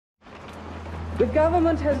The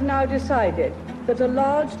government has now decided that a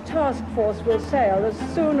large task force will sail as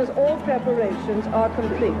soon as all preparations are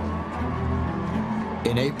complete.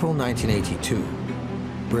 In April 1982,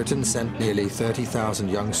 Britain sent nearly 30,000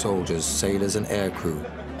 young soldiers, sailors and aircrew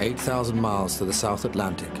 8,000 miles to the South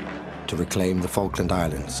Atlantic to reclaim the Falkland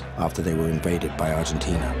Islands after they were invaded by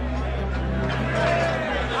Argentina.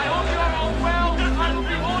 I hope you are all well. I will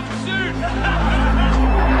be home soon.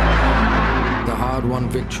 The hard-won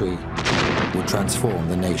victory would transform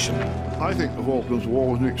the nation. I think the Falklands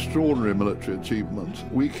War was an extraordinary military achievement.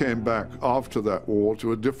 We came back after that war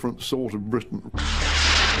to a different sort of Britain.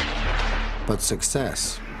 But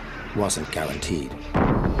success wasn't guaranteed. The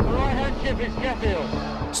right-hand ship is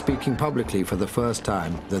Sheffield. Speaking publicly for the first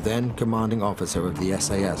time, the then commanding officer of the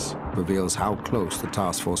SAS reveals how close the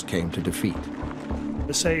task force came to defeat.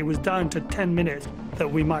 To say it was down to 10 minutes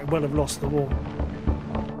that we might well have lost the war.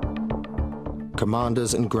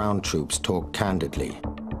 Commanders and ground troops talk candidly,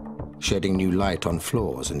 shedding new light on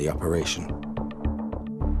flaws in the operation.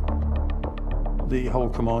 The whole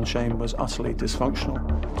command chain was utterly dysfunctional.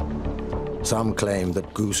 Some claim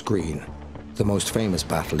that Goose Green, the most famous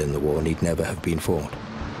battle in the war, need never have been fought,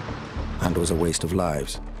 and was a waste of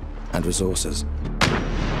lives and resources.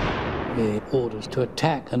 The orders to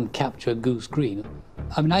attack and capture Goose Green,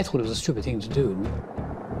 I mean, I thought it was a stupid thing to do.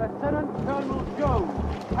 Lieutenant Colonel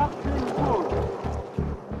Jones, Captain Wood.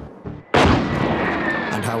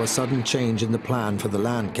 And how a sudden change in the plan for the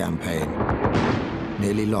land campaign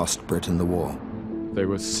nearly lost Britain the war. They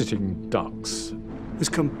were sitting ducks. It was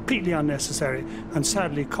completely unnecessary and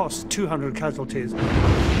sadly cost 200 casualties.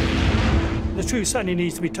 The truth certainly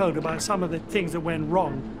needs to be told about some of the things that went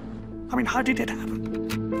wrong. I mean, how did it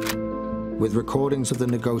happen? With recordings of the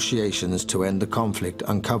negotiations to end the conflict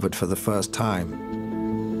uncovered for the first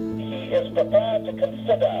time, He is prepared to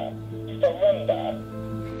consider surrender.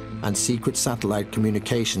 And secret satellite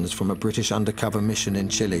communications from a British undercover mission in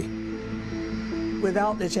Chile.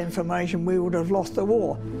 Without this information, we would have lost the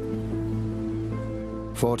war.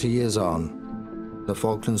 40 years on, the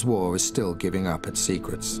Falklands War is still giving up its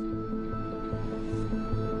secrets.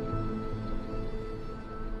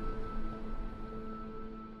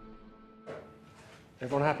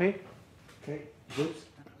 Everyone happy? Okay, good.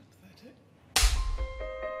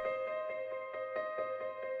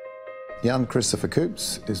 Jan Christopher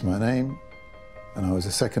Coops is my name, and I was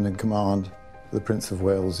a second in command of the Prince of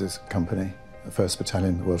Wales's company, the 1st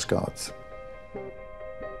Battalion, the Welsh Guards.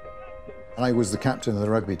 I was the captain of the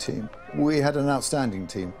rugby team. We had an outstanding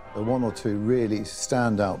team. The one or two really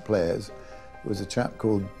standout players was a chap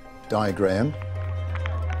called Di Graham.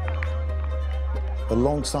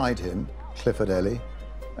 Alongside him, Clifford Ellie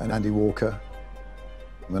and Andy Walker.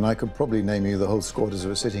 And I could probably name you the whole squad as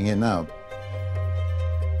we're sitting here now.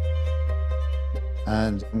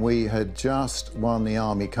 And we had just won the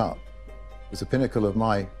Army Cup. It was the pinnacle of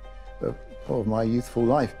my youthful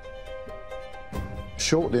life.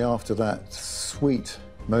 Shortly after that sweet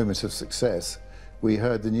moment of success, we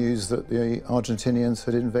heard the news that the Argentinians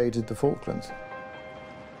had invaded the Falklands.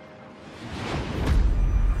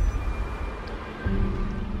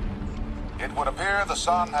 It would appear the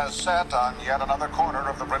sun has set on yet another corner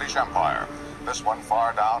of the British Empire, this one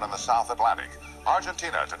far down in the South Atlantic.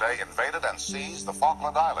 Argentina today invaded and seized the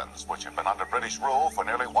Falkland Islands, which had been under British rule for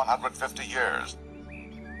nearly 150 years.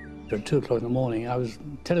 At 2 o'clock in the morning, I was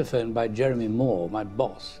telephoned by Jeremy Moore, my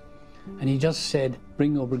boss, and he just said,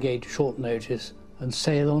 bring your brigade to short notice and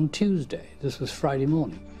sail on Tuesday. This was Friday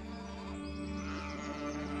morning.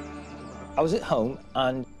 I was at home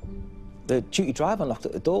and the duty driver knocked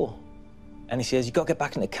at the door and he says, you've got to get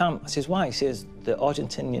back into camp. I says, why? He says, the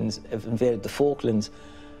Argentinians have invaded the Falklands.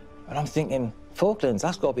 And I'm thinking, Falklands,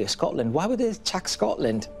 that's got to be a Scotland. Why would they attack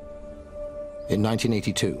Scotland? In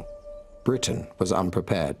 1982, Britain was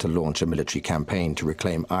unprepared to launch a military campaign to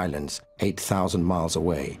reclaim islands 8,000 miles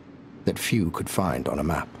away that few could find on a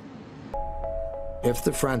map. If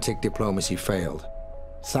the frantic diplomacy failed,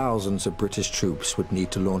 thousands of British troops would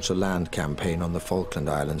need to launch a land campaign on the Falkland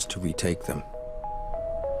Islands to retake them.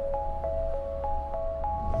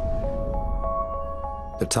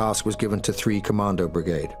 The task was given to 3 Commando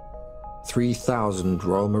Brigade, 3,000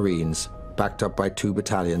 Royal Marines backed up by 2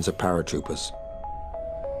 battalions of paratroopers.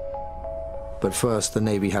 But first, the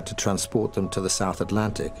Navy had to transport them to the South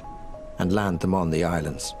Atlantic and land them on the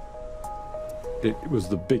islands. It was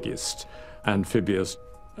the biggest amphibious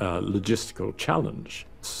logistical challenge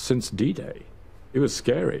since D-Day. It was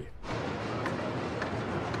scary.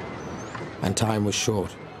 And time was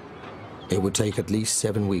short. It would take at least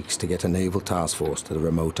 7 weeks to get a naval task force to the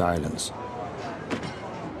remote islands.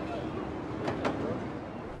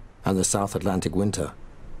 And the South Atlantic winter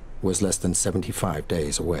was less than 75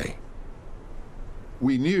 days away.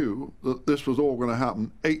 We knew that this was all going to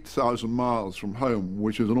happen 8,000 miles from home,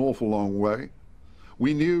 which is an awful long way.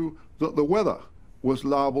 We knew that the weather was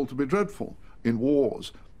liable to be dreadful. In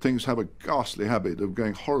wars, things have a ghastly habit of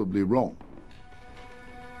going horribly wrong.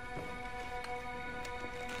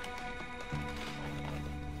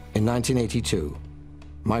 In 1982,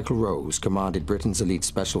 Michael Rose commanded Britain's elite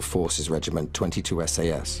Special Forces Regiment 22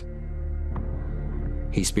 SAS.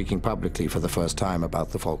 He's speaking publicly for the first time about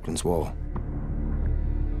the Falklands War.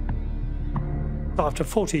 After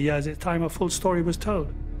 40 years, it's time a full story was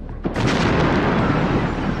told.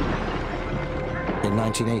 In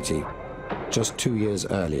 1980, just 2 years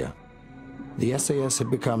earlier, the SAS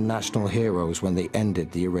had become national heroes when they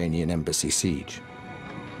ended the Iranian embassy siege.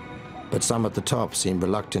 But some at the top seemed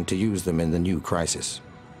reluctant to use them in the new crisis.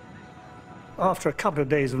 After a couple of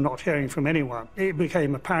days of not hearing from anyone, it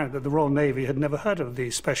became apparent that the Royal Navy had never heard of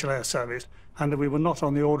the Special Air Service and that we were not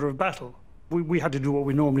on the order of battle. We had to do what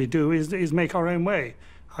we normally do, is make our own way.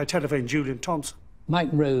 I telephoned Julian Thompson. Mike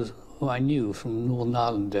Rose, who I knew from Northern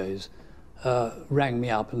Ireland days, rang me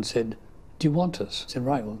up and said, "Do you want us?" I said,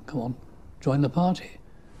 "Right, well, come on, join the party."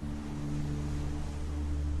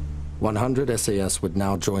 100 SAS would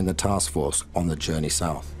now join the task force on the journey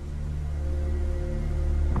south.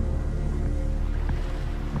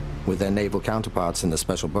 With their naval counterparts in the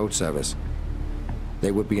Special Boat Service,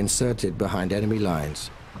 they would be inserted behind enemy lines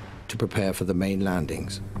to prepare for the main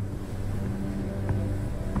landings.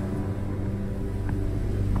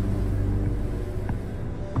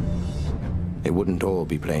 It wouldn't all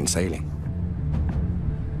be plain sailing.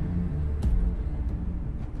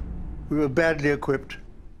 We were badly equipped.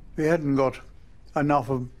 We hadn't got enough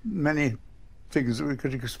of many things that we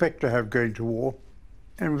could expect to have going to war.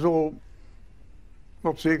 And it was all,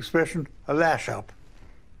 what's the expression? A lash-up.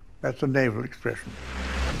 That's a naval expression.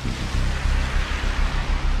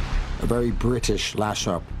 A very British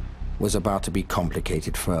lash-up was about to be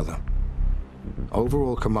complicated further.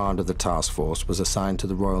 Overall command of the task force was assigned to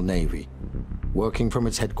the Royal Navy, working from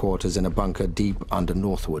its headquarters in a bunker deep under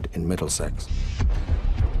Northwood in Middlesex.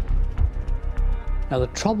 Now, the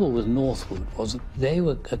trouble with Northwood was that they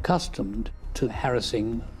were accustomed to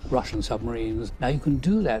harassing Russian submarines. Now, you can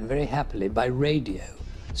do that very happily by radio,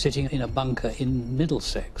 sitting in a bunker in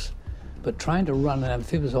Middlesex. But trying to run an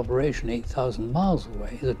amphibious operation 8,000 miles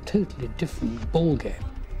away is a totally different ballgame.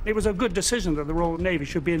 It was a good decision that the Royal Navy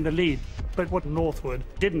should be in the lead, but what Northwood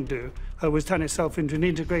didn't do was turn itself into an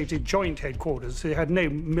integrated joint headquarters. It had no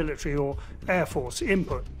military or air force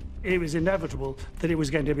input. It was inevitable that it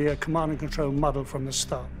was going to be a command and control muddle from the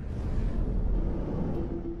start.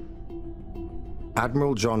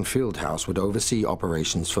 Admiral John Fieldhouse would oversee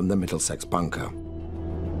operations from the Middlesex bunker.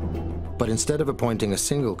 But instead of appointing a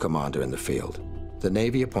single commander in the field, the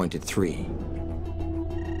Navy appointed 3.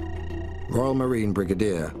 Royal Marine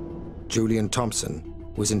Brigadier Julian Thompson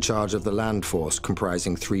was in charge of the land force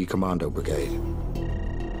comprising 3 Commando Brigade.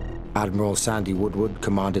 Admiral Sandy Woodward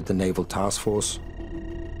commanded the Naval Task Force,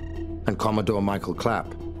 and Commodore Michael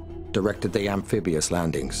Clapp directed the amphibious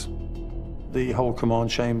landings. The whole command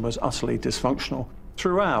chain was utterly dysfunctional.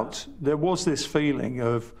 Throughout, there was this feeling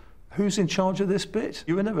of who's in charge of this bit?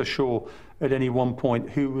 You were never sure at any one point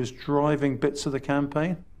who was driving bits of the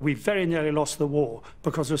campaign. We very nearly lost the war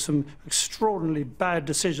because of some extraordinarily bad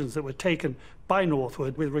decisions that were taken by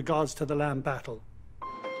Northwood with regards to the land battle.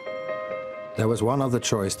 There was one other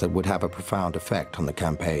choice that would have a profound effect on the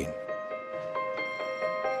campaign.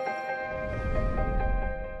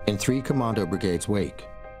 In 3 Commando Brigades' wake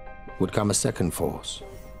would come a second force,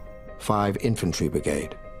 5 Infantry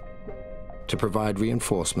Brigade, to provide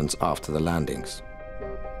reinforcements after the landings.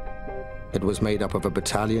 It was made up of a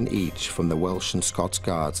battalion each from the Welsh and Scots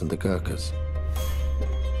Guards and the Gurkhas.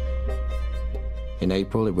 In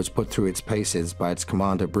April, it was put through its paces by its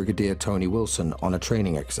commander, Brigadier Tony Wilson, on a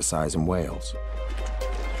training exercise in Wales.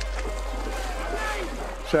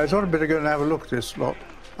 So I thought I'd better go and have a look at this lot.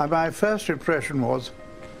 And my first impression was,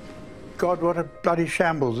 God, what a bloody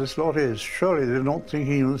shambles this lot is. Surely they're not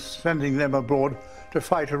thinking of sending them abroad to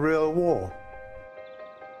fight a real war.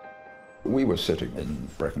 We were sitting in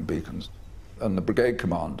Brecon Beacons, and the brigade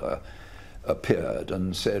commander appeared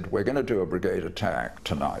and said, "We're going to do a brigade attack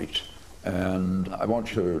tonight, and I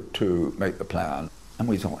want you to make the plan." And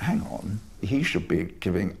we thought, hang on, he should be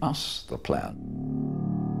giving us the plan.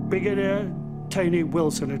 Brigadier Tony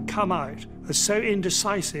Wilson had come out as so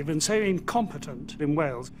indecisive and so incompetent in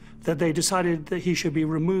Wales that they decided that he should be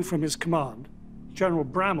removed from his command. General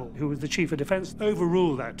Bramall, who was the Chief of Defence,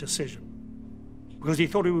 overruled that decision because he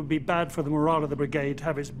thought it would be bad for the morale of the brigade to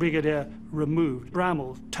have its brigadier removed.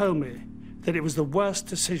 Bramall told me that it was the worst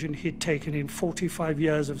decision he'd taken in 45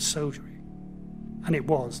 years of soldiering. And it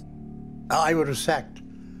was. I would have sacked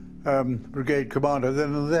brigade commander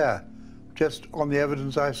then and there, just on the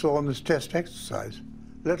evidence I saw on this test exercise,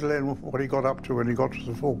 let alone what he got up to when he got to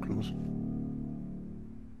the Falklands.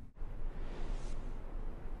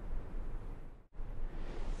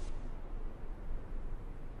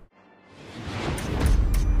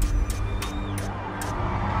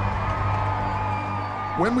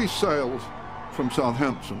 When we sailed from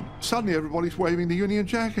Southampton, suddenly everybody's waving the Union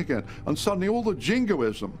Jack again, and suddenly all the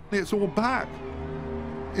jingoism, it's all back.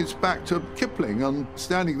 It's back to Kipling and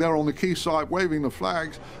standing there on the quayside waving the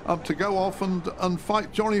flags up to go off and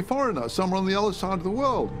fight Johnny Foreigner somewhere on the other side of the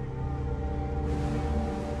world.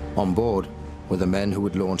 On board were the men who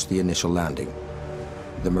would launch the initial landing,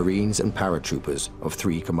 the Marines and paratroopers of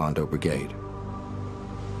 3 Commando Brigade.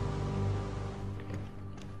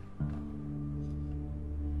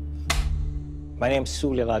 My name's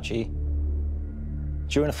Suli Laji.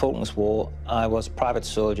 During the Falklands War, I was a private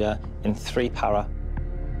soldier in 3 para.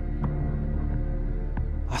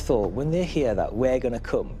 I thought, when they hear that we're going to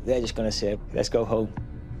come, they're just going to say, let's go home.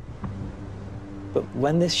 But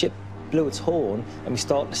when this ship blew its horn and we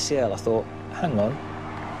started to sail, I thought, hang on,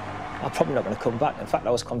 I'm probably not going to come back. In fact,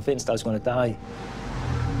 I was convinced I was going to die.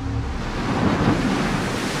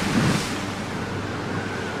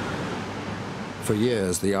 For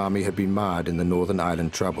years, the army had been mired in the Northern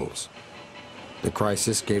Ireland troubles. The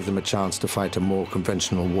crisis gave them a chance to fight a more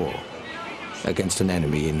conventional war against an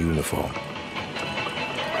enemy in uniform.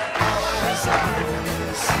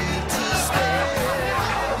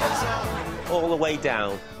 All the way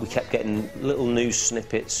down, we kept getting little news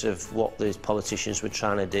snippets of what the politicians were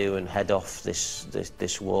trying to do and head off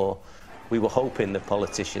this war. We were hoping the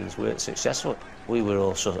politicians weren't successful. We were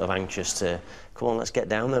all sort of anxious to, come on, let's get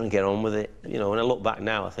down there and get on with it. You know, when I look back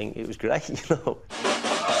now, I think it was great, you know.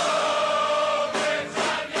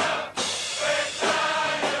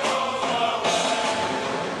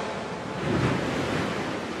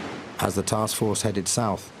 As the task force headed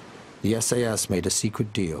south, the SAS made a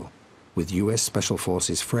secret deal with US Special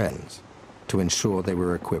Forces friends to ensure they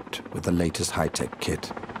were equipped with the latest high-tech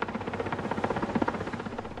kit.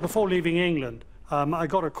 Before leaving England, I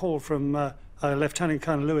got a call from Lieutenant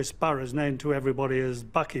Colonel Lewis Burrows, known to everybody as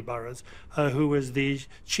Bucky Burrows, who was the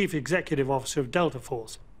Chief Executive Officer of Delta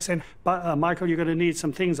Force. He said, Michael, you're going to need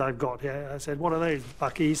some things I've got here. I said, what are those,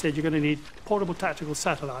 Bucky? He said, you're going to need portable tactical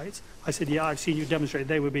satellites. I said, yeah, I've seen you demonstrate.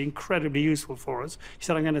 They would be incredibly useful for us. He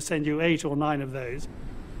said, I'm going to send you 8 or 9 of those.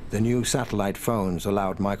 The new satellite phones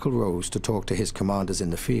allowed Michael Rose to talk to his commanders in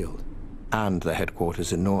the field and the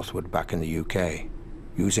headquarters in Northwood back in the UK,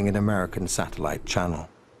 using an American satellite channel.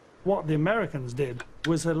 What the Americans did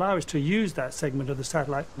was allow us to use that segment of the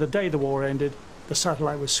satellite. The day the war ended, the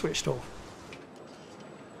satellite was switched off.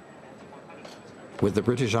 With the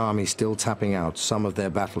British Army still tapping out some of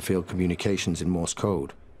their battlefield communications in Morse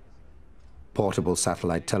code, portable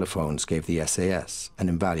satellite telephones gave the SAS an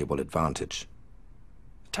invaluable advantage.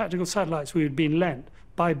 Tactical satellites we had been lent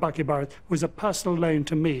by Bucky Burrows was a personal loan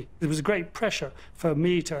to me. There was great pressure for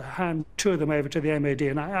me to hand 2 of them over to the MOD,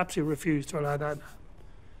 and I absolutely refused to allow that.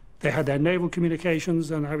 They had their naval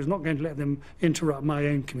communications, and I was not going to let them interrupt my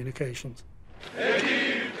own communications.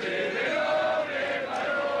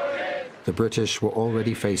 The British were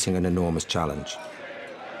already facing an enormous challenge.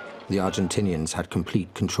 The Argentinians had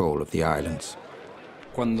complete control of the islands.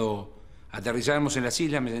 Cuando aterrizamos en las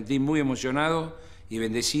islas me sentí muy emocionado y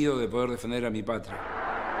bendecido de poder defender a mi patria.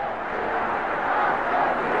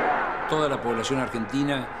 Toda la población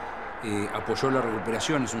argentina apoyó la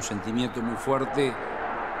recuperación, es un sentimiento muy fuerte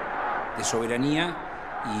de soberanía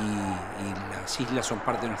y las islas son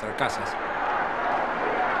parte de nuestras casas.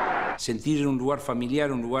 Sentir un lugar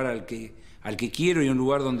familiar, un lugar al que quiero y un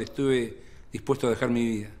lugar donde estuve dispuesto a dejar mi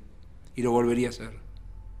vida. Y lo volvería a hacer.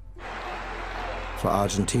 For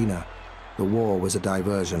Argentina, the war was a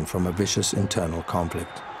diversion from a vicious internal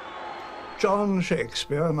conflict. John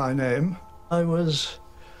Shakespeare, my name. I was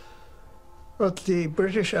at the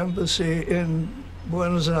British Embassy in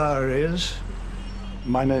Buenos Aires.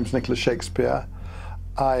 My name's Nicholas Shakespeare.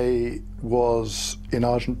 I was in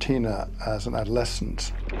Argentina as an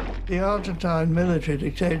adolescent. The Argentine military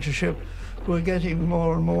dictatorship were getting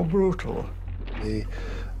more and more brutal. The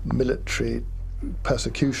military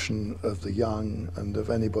persecution of the young and of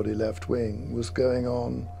anybody left-wing was going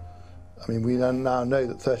on. I mean, we now know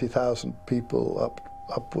that 30,000 people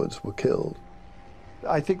upwards were killed.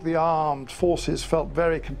 I think the armed forces felt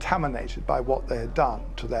very contaminated by what they had done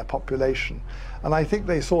to their population. And I think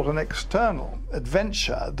they sought an external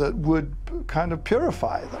adventure that would kind of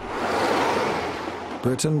purify them.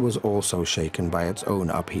 Britain was also shaken by its own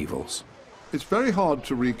upheavals. It's very hard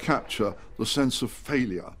to recapture the sense of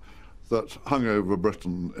failure that hung over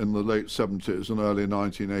Britain in the late 70s and early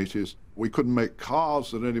 1980s. We couldn't make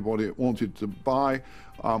cars that anybody wanted to buy.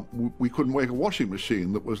 We couldn't make a washing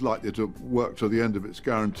machine that was likely to work to the end of its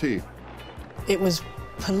guarantee. It was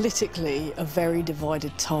politically a very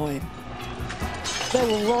divided time. There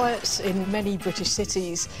were riots in many British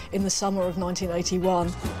cities in the summer of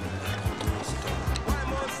 1981.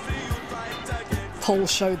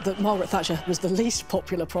 Polls showed that Margaret Thatcher was the least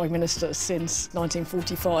popular Prime Minister since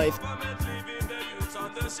 1945.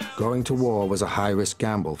 Going to war was a high-risk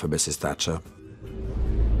gamble for Mrs. Thatcher,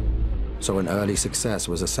 so an early success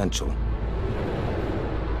was essential.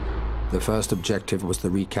 The first objective was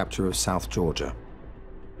the recapture of South Georgia,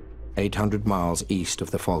 800 miles east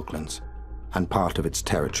of the Falklands, and part of its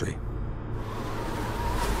territory.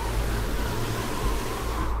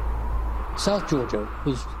 South Georgia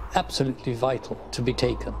was absolutely vital to be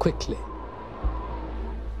taken quickly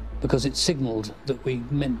because it signaled that we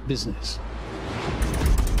meant business.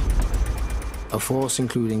 A force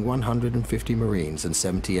including 150 Marines and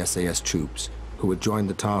 70 SAS troops who would join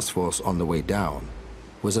the task force on the way down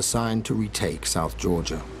was assigned to retake South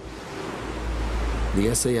Georgia.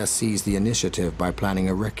 The SAS seized the initiative by planning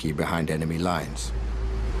a recce behind enemy lines.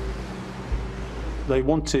 They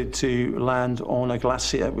wanted to land on a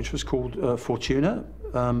glacier which was called Fortuna.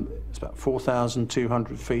 It's about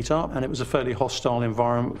 4,200 feet up, and it was a fairly hostile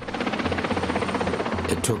environment.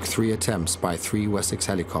 It took 3 attempts by 3 Wessex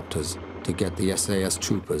helicopters to get the SAS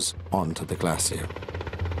troopers onto the glacier.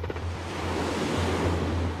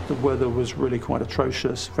 The weather was really quite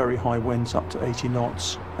atrocious, very high winds up to 80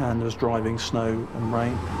 knots, and there was driving snow and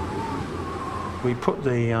rain. We put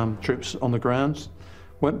the troops on the ground,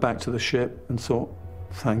 went back to the ship and thought,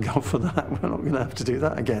 thank God for that, we're not going to have to do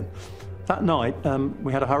that again. That night,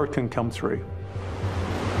 we had a hurricane come through.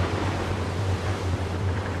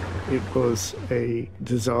 It was a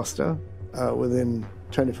disaster. Within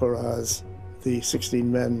 24 hours, the 16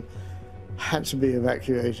 men had to be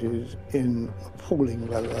evacuated in appalling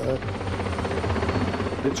weather.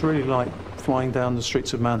 It's really like flying down the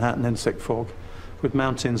streets of Manhattan in thick fog, with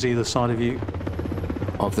mountains either side of you.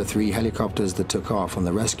 Of the 3 helicopters that took off on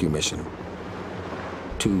the rescue mission,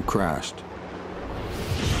 2 crashed,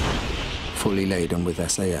 fully laden with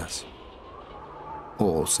SAS.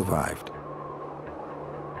 All survived.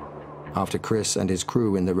 After Chris and his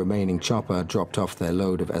crew in the remaining chopper dropped off their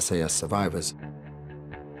load of SAS survivors,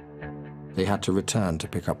 they had to return to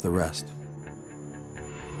pick up the rest.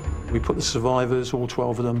 We put the survivors, all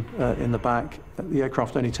 12 of them, in the back. The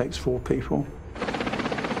aircraft only takes 4 people.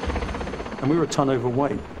 And we were a ton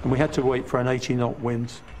overweight, and we had to wait for an 80-knot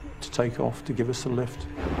wind to take off to give us the lift.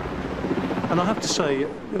 And I have to say,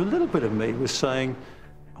 a little bit of me was saying,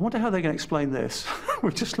 I wonder how they're going to explain this.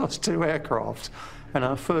 We've just lost 2 aircraft, and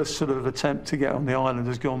our first sort of attempt to get on the island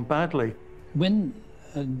has gone badly. When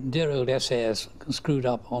dear old SAS screwed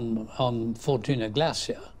up on Fortuna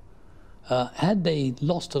Glacier, had they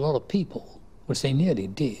lost a lot of people, which they nearly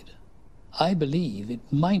did, I believe it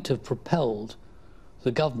might have propelled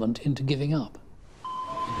the government into giving up.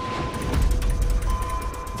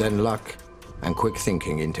 Then luck and quick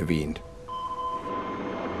thinking intervened.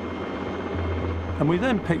 And we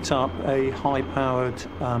then picked up a high-powered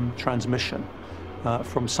transmission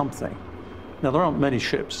from something. Now, there aren't many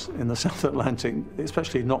ships in the South Atlantic,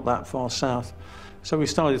 especially not that far south. So we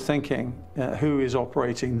started thinking, who is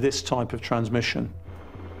operating this type of transmission?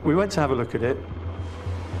 We went to have a look at it.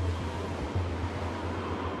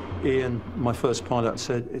 Ian, my first pilot,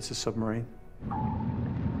 said, it's a submarine.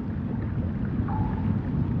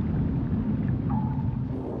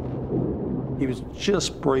 He was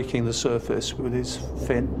just breaking the surface with his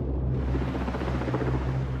fin.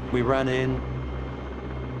 We ran in,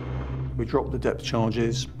 we dropped the depth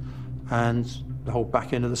charges, and the whole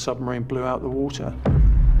back end of the submarine blew out the water.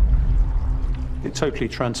 It totally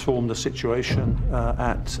transformed the situation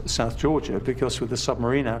at South Georgia, because with the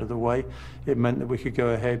submarine out of the way, it meant that we could go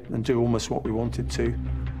ahead and do almost what we wanted to.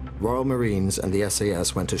 Royal Marines and the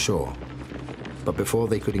SAS went ashore, but before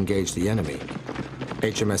they could engage the enemy,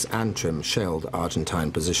 HMS Antrim shelled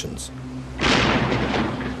Argentine positions.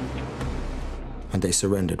 And they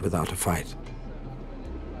surrendered without a fight.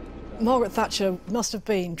 Margaret Thatcher must have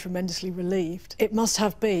been tremendously relieved. It must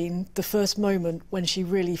have been the first moment when she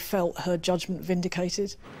really felt her judgment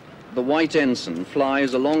vindicated. The white ensign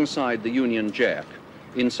flies alongside the Union Jack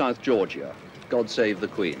in South Georgia. God save the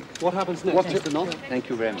Queen. What happens next, Mr. Nott? Thank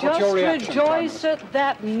you very much. Just rejoice at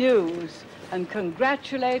that news and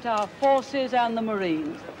congratulate our forces and the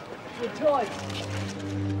Marines. Rejoice.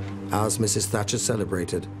 As Mrs. Thatcher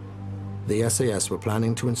celebrated, the SAS were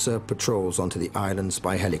planning to insert patrols onto the islands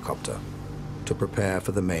by helicopter to prepare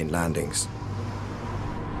for the main landings.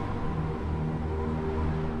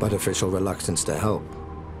 But official reluctance to help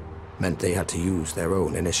meant they had to use their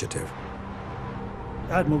own initiative.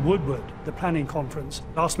 Admiral Woodward, the planning conference,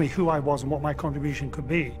 asked me who I was and what my contribution could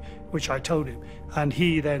be, which I told him. And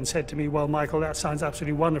he then said to me, well, Michael, that sounds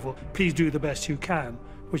absolutely wonderful. Please do the best you can,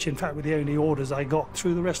 which in fact were the only orders I got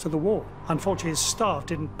through the rest of the war. Unfortunately, his staff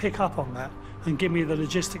didn't pick up on that and give me the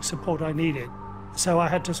logistic support I needed. So I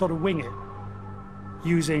had to sort of wing it,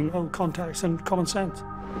 using contacts and common sense.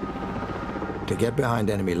 To get behind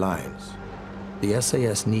enemy lines, the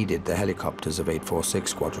SAS needed the helicopters of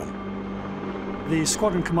 846 Squadron. The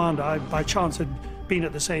squadron commander, I by chance had been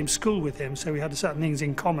at the same school with him, so we had certain things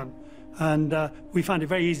in common. And we found it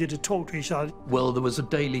very easy to talk to each other. Well, there was a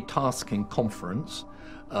daily tasking conference.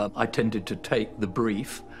 I tended to take the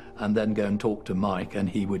brief and then go and talk to Mike, and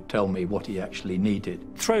he would tell me what he actually needed.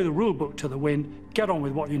 Throw the rule book to the wind, get on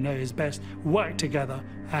with what you know is best, work together,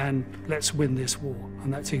 and let's win this war.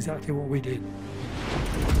 And that's exactly what we did.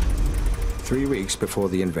 3 weeks before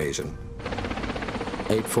the invasion,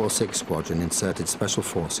 846 Squadron inserted special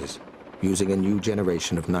forces using a new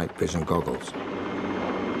generation of night vision goggles.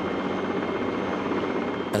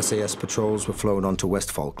 SAS patrols were flown onto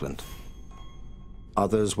West Falkland.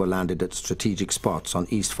 Others were landed at strategic spots on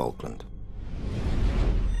East Falkland,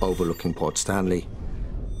 overlooking Port Stanley,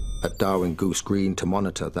 at Darwin Goose Green to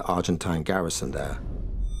monitor the Argentine garrison there,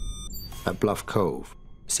 at Bluff Cove,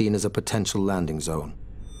 seen as a potential landing zone,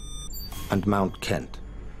 and Mount Kent,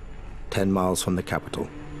 10 miles from the capital.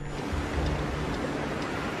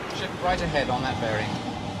 Ship right ahead on that bearing.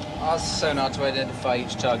 Ask sonar to identify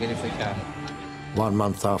each target if we can. 1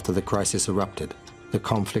 month after the crisis erupted, the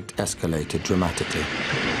conflict escalated dramatically.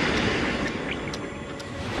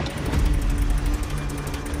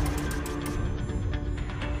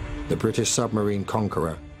 The British submarine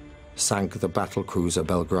Conqueror sank the battlecruiser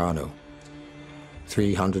Belgrano.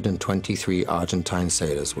 323 Argentine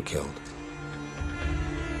sailors were killed.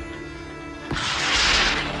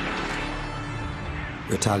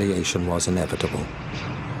 Retaliation was inevitable.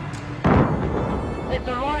 It's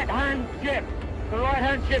a right-hand ship. The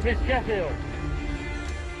right-hand ship is Sheffield.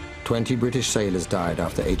 20 British sailors died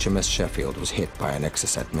after HMS Sheffield was hit by an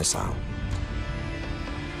Exocet missile.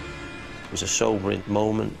 It was a sobering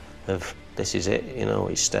moment of, this is it, you know,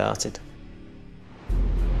 it started.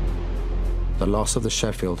 The loss of the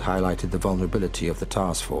Sheffield highlighted the vulnerability of the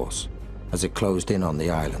task force as it closed in on the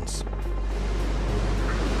islands.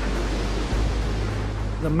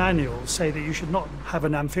 The manuals say that you should not have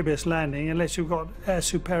an amphibious landing unless you've got air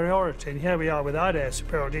superiority, and here we are without air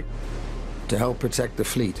superiority. To help protect the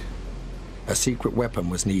fleet, a secret weapon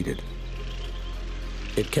was needed.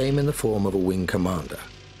 It came in the form of a wing commander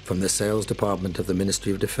from the sales department of the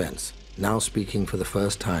Ministry of Defense, now speaking for the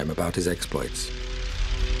first time about his exploits.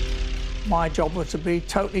 My job was to be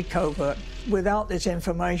totally covert. Without this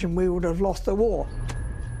information, we would have lost the war.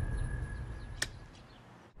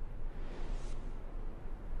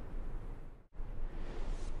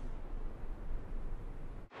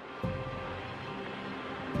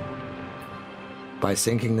 By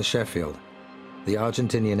sinking the Sheffield, the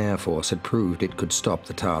Argentinian Air Force had proved it could stop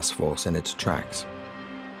the task force in its tracks.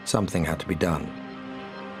 Something had to be done.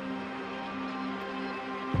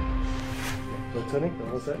 Lieutenant,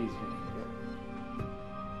 what was that?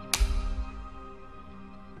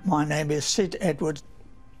 My name is Sid Edwards.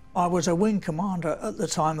 I was a wing commander at the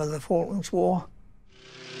time of the Falklands War.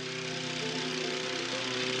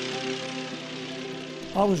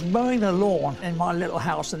 I was mowing the lawn in my little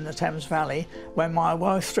house in the Thames Valley when my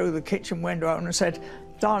wife threw the kitchen window open and said,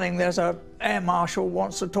 "Darling, there's an air marshal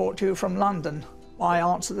wants to talk to you from London." I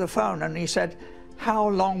answered the phone and he said, "How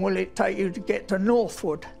long will it take you to get to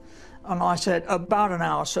Northwood?" And I said, "About an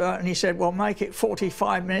hour, sir." And he said, "Well, make it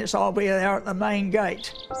 45 minutes, I'll be there at the main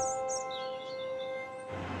gate."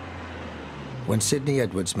 When Sidney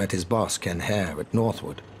Edwards met his boss, Ken Hare, at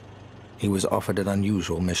Northwood, he was offered an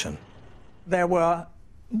unusual mission. There were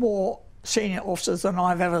more senior officers than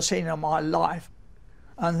I've ever seen in my life.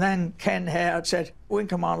 And then Ken Hare had said, Wing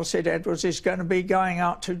Commander Sid Edwards is going to be going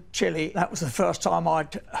out to Chile. That was the first time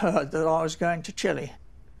I'd heard that I was going to Chile.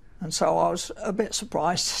 And so I was a bit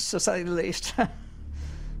surprised, to say the least.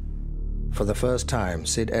 For the first time,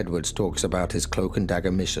 Sid Edwards talks about his cloak and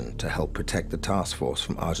dagger mission to help protect the task force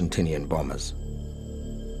from Argentinian bombers.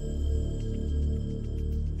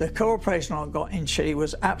 The cooperation I got in Chile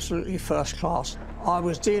was absolutely first class. I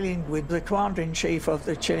was dealing with the Commander-in-Chief of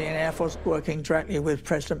the Chilean Air Force, working directly with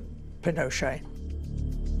President Pinochet.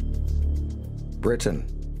 Britain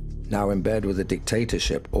now in bed with a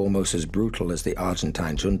dictatorship almost as brutal as the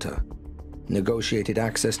Argentine junta, negotiated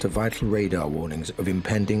access to vital radar warnings of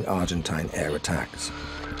impending Argentine air attacks.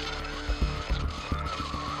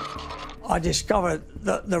 I discovered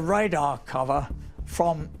that the radar cover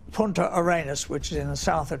from Punta Arenas, which is in the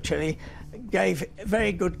south of Chile, gave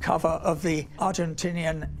very good cover of the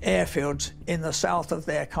Argentinian airfields in the south of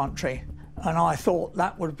their country. And I thought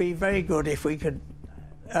that would be very good if we could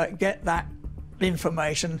get that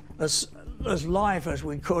information as live as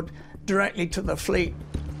we could directly to the fleet.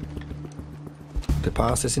 To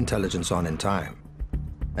pass this intelligence on in time,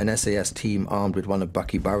 an SAS team armed with one of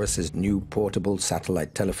Bucky Burris's new portable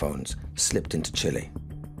satellite telephones slipped into Chile.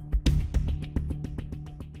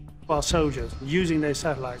 Our soldiers, using their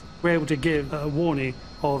satellites, were able to give a warning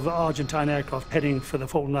of Argentine aircraft heading for the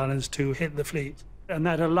Falkland Islands to hit the fleet. And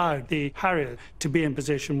that allowed the Harrier to be in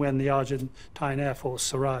position when the Argentine Air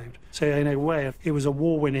Force arrived. So in a way, it was a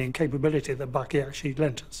war-winning capability that Bucky actually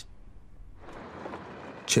lent us.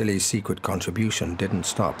 Chile's secret contribution didn't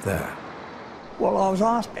stop there. Well, I was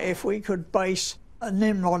asked if we could base a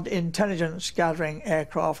Nimrod intelligence gathering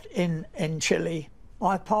aircraft in Chile.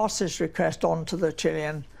 I passed this request on to the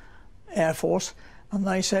Chilean Air Force, and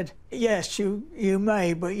they said, yes, you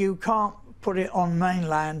may, but you can't put it on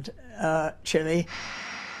mainland Chile.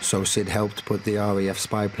 So Sid helped put the RAF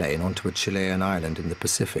spy plane onto a Chilean island in the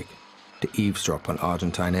Pacific to eavesdrop on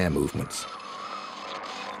Argentine air movements.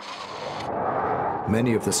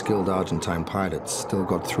 Many of the skilled Argentine pilots still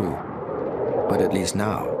got through, but at least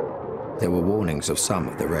now there were warnings of some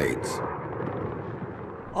of the raids.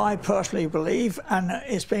 I personally believe, and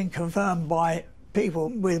it's been confirmed by people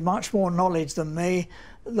with much more knowledge than me,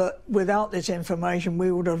 that without this information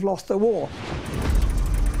we would have lost the war.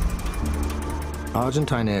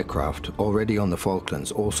 Argentine aircraft already on the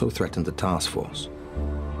Falklands also threatened the task force.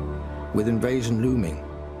 With invasion looming,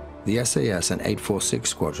 the SAS and 846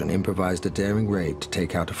 Squadron improvised a daring raid to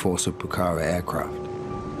take out a force of Pucara aircraft.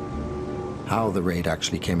 How the raid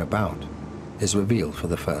actually came about is revealed for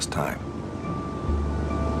the first time.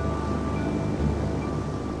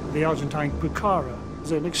 The Argentine Pucara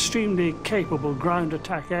was an extremely capable ground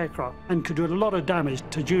attack aircraft and could do a lot of damage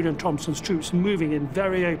to Julian Thompson's troops moving in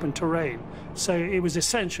very open terrain. So it was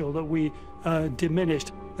essential that we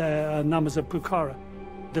diminished their numbers of Pucara.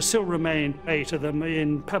 There still remain 8 of them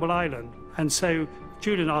in Pebble Island, and so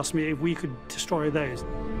Julian asked me if we could destroy those.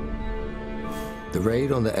 The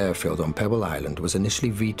raid on the airfield on Pebble Island was initially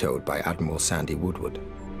vetoed by Admiral Sandy Woodward.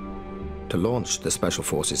 To launch the Special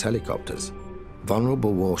Forces helicopters,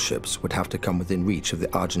 vulnerable warships would have to come within reach of the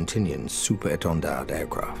Argentinian Super Étendard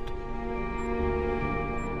aircraft.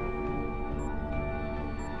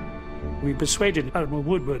 We persuaded Admiral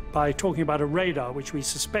Woodward by talking about a radar which we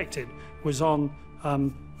suspected was on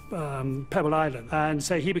Pebble Island, and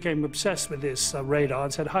so he became obsessed with this radar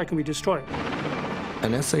and said, how can we destroy it?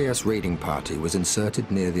 An SAS raiding party was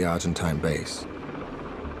inserted near the Argentine base.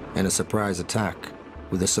 In a surprise attack,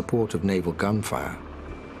 with the support of naval gunfire,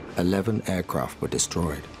 11 aircraft were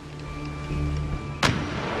destroyed.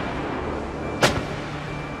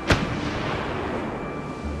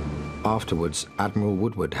 Afterwards, Admiral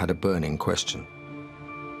Woodward had a burning question.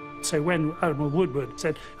 So when Admiral Woodward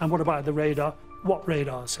said, and what about the radar? What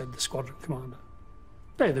radar? Said the squadron commander.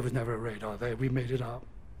 No, there was never a radar there, we made it up.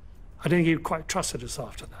 I think he quite trusted us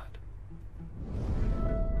after that.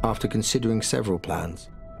 After considering several plans,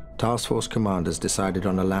 task force commanders decided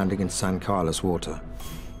on a landing in San Carlos water.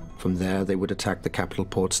 From there, they would attack the capital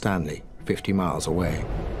Port Stanley, 50 miles away.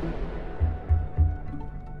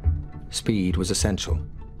 Speed was essential.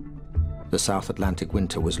 The South Atlantic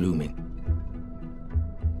winter was looming.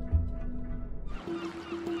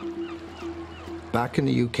 Back in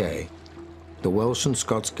the UK, the Welsh and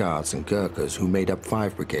Scots Guards and Gurkhas who made up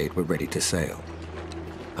 5 Brigade were ready to sail,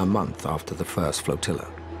 a month after the first flotilla.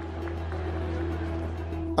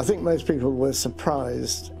 I think most people were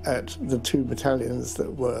surprised at the 2 battalions that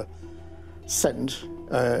were sent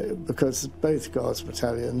because both Guards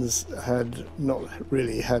battalions had not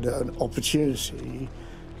really had an opportunity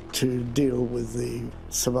to deal with the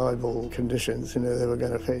survival conditions, they were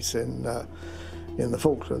going to face in the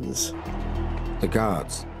Falklands. The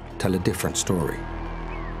Guards tell a different story.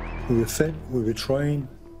 We were fit, we were trained,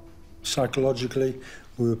 psychologically,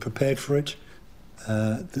 we were prepared for it.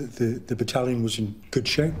 The battalion was in good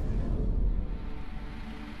shape.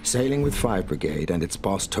 Sailing with 5 Brigade and its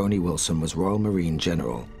boss Tony Wilson was Royal Marine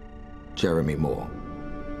General Jeremy Moore.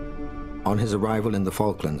 On his arrival in the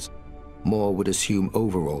Falklands, Moore would assume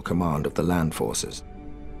overall command of the land forces,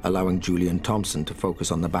 allowing Julian Thompson to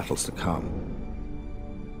focus on the battles to come.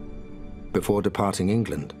 Before departing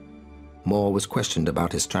England, Moore was questioned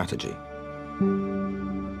about his strategy.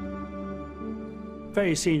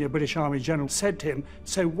 Very senior British Army general said to him,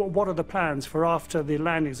 so what are the plans for after the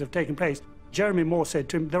landings have taken place? Jeremy Moore said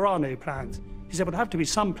to him, there are no plans. He said, but there have to be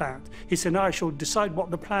some plans. He said, I shall decide what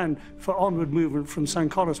the plan for onward movement from San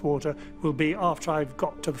Carlos Water will be after I've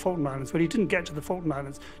got to the Falkland Islands. But he didn't get to the Falkland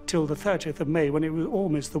Islands till the 30th of May, when it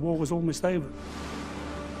was the war was almost over.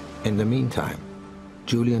 In the meantime,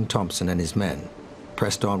 Julian Thompson and his men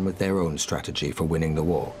pressed on with their own strategy for winning the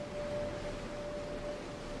war.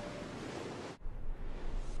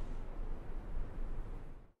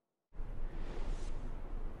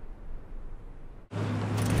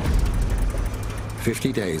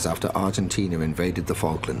 "50 days after Argentina invaded the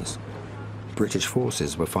Falklands, British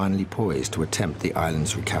forces were finally poised to attempt the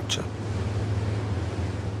island's recapture.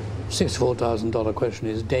 $64,000 question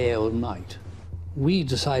is day or night. We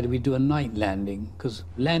decided we'd do a night landing, because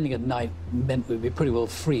landing at night meant we'd be pretty well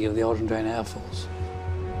free of the Argentine Air Force.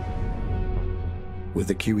 With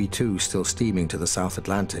the QE-2 still steaming to the South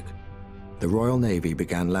Atlantic, the Royal Navy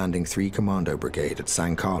began landing 3 Commando Brigade at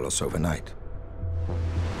San Carlos overnight.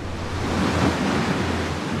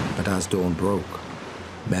 But as dawn broke,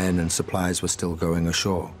 men and supplies were still going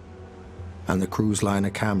ashore, and the cruise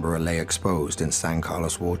liner Canberra lay exposed in San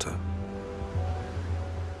Carlos water.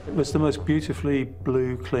 It was the most beautifully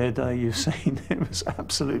blue, clear day you've seen. It was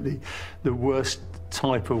absolutely the worst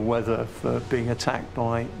type of weather for being attacked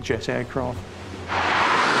by jet aircraft.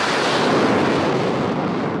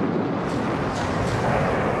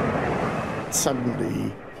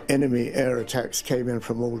 Suddenly, enemy air attacks came in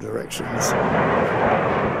from all directions.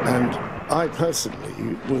 And I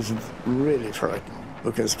personally was really frightened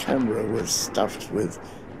because Canberra was stuffed with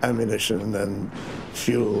ammunition and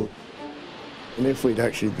fuel. And if we'd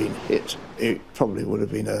actually been hit, it probably would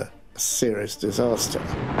have been a serious disaster.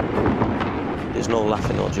 There's no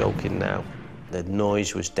laughing or joking now. The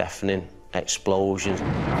noise was deafening, explosions.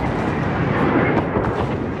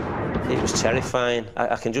 It was terrifying.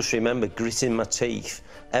 I can just remember gritting my teeth.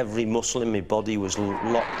 Every muscle in my body was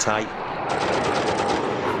locked tight.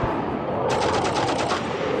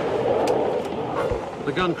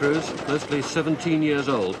 The gun crews, mostly 17 years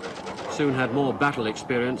old, soon had more battle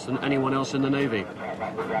experience than anyone else in the Navy.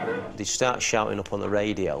 They start shouting up on the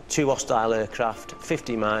radio, 2 hostile aircraft,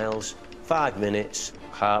 50 miles, 5 minutes,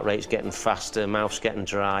 heart rate's getting faster, mouth's getting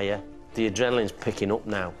drier. The adrenaline's picking up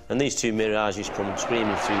now, and these 2 Mirages come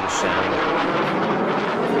screaming through the sound.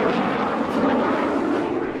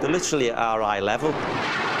 They're literally at our eye level.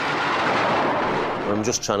 I'm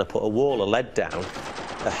just trying to put a wall of lead down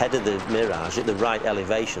ahead of the Mirage at the right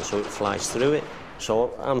elevation so it flies through it.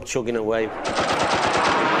 So I'm chugging away.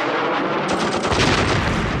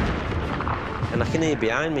 And I can hear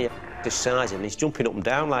behind me this size, and he's jumping up and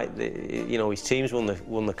down like you know, his team's won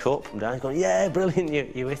the cup. And he's going, yeah,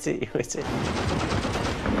 brilliant, you hit it, you hit it.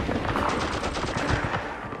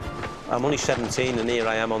 I'm only 17, and here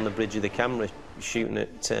I am on the bridge of the camera shooting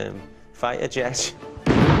at fighter jets.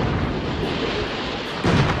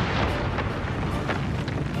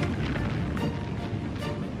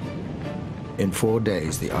 In 4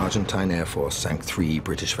 days, the Argentine Air Force sank 3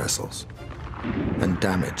 British vessels and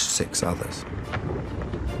damaged 6 others.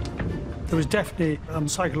 There was definitely a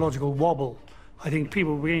psychological wobble. I think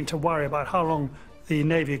people were beginning to worry about how long the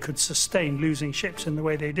Navy could sustain losing ships in the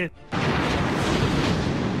way they did.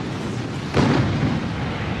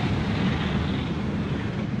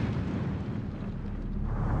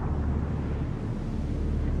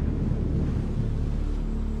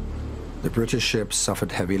 The British ships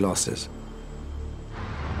suffered heavy losses.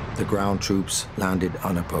 The ground troops landed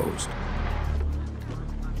unopposed.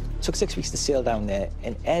 It took 6 weeks to sail down there,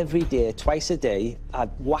 and every day, twice a day,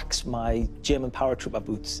 I'd waxed my German paratrooper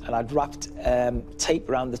boots, and I'd wrapped tape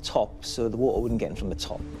around the top so the water wouldn't get in from the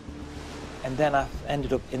top. And then I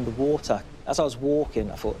ended up in the water. As I was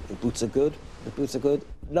walking, I thought, the boots are good, the boots are good.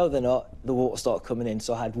 No, they're not. The water started coming in,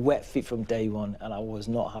 so I had wet feet from day one, and I was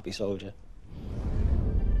not a happy soldier.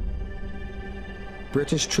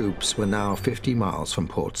 British troops were now 50 miles from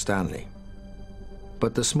Port Stanley.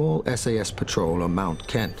 But the small SAS patrol on Mount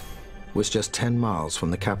Kent was just 10 miles from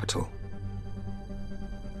the capital.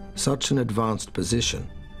 Such an advanced position,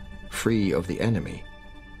 free of the enemy,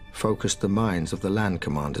 focused the minds of the land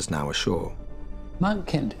commanders now ashore. Mount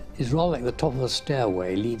Kent is rather like the top of a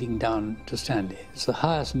stairway leading down to Stanley. It's the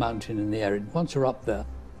highest mountain in the area. Once you're up there,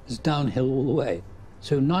 it's downhill all the way.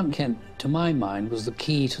 So Mount Kent, to my mind, was the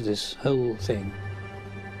key to this whole thing.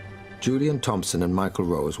 Julian Thompson and Michael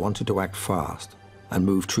Rose wanted to act fast and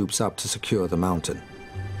move troops up to secure the mountain.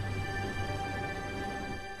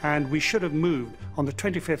 And we should have moved on the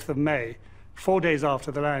 25th of May 4 days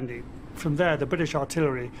after the landing. From there, the British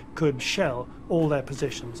artillery could shell all their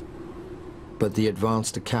positions. But the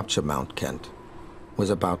advance to capture Mount Kent was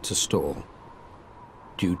about to stall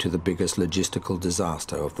due to the biggest logistical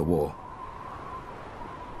disaster of the war.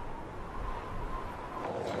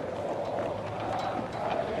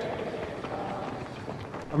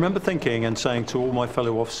 I remember thinking and saying to all my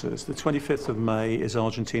fellow officers, the 25th of May is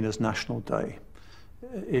Argentina's National Day.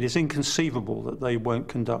 It is inconceivable that they won't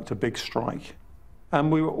conduct a big strike. And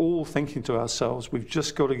we were all thinking to ourselves, we've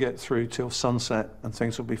just got to get through till sunset and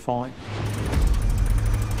things will be fine.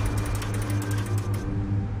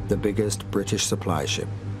 The biggest British supply ship,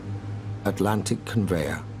 Atlantic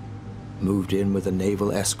Conveyor, moved in with a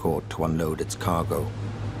naval escort to unload its cargo.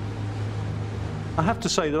 I have to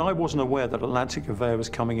say that I wasn't aware that Atlantic Conveyor was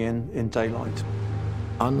coming in daylight.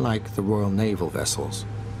 Unlike the Royal Naval vessels,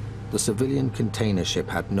 the civilian container ship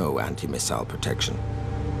had no anti-missile protection.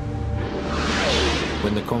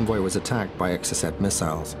 When the convoy was attacked by Exocet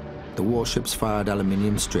missiles, the warships fired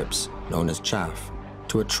aluminium strips, known as chaff,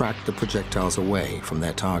 to attract the projectiles away from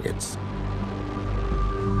their targets.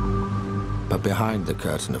 But behind the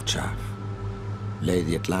curtain of chaff lay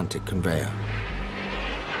the Atlantic Conveyor.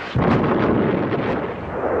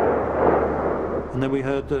 And then we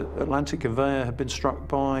heard that Atlantic Conveyor had been struck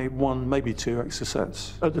by one, maybe two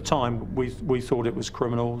Exocets. At the time, we thought it was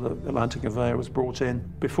criminal that Atlantic Conveyor was brought in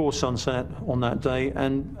before sunset on that day,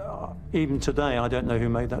 and even today, I don't know who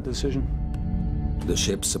made that decision. The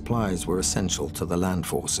ship's supplies were essential to the land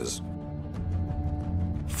forces.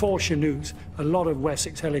 4 Chinooks, a lot of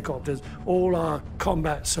Wessex helicopters, all our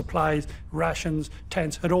combat supplies, rations,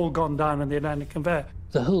 tents, had all gone down on the Atlantic Conveyor.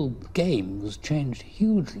 The whole game was changed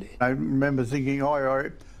hugely. I remember thinking,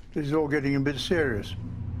 oh, this is all getting a bit serious.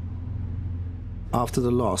 After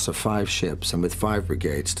the loss of 5 ships and with 5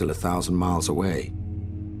 brigades still 1,000 miles away,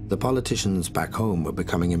 the politicians back home were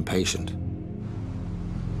becoming impatient.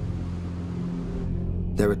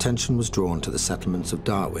 Their attention was drawn to the settlements of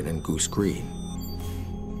Darwin and Goose Green,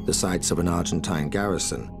 the sites of an Argentine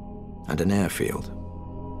garrison and an airfield.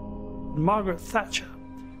 Margaret Thatcher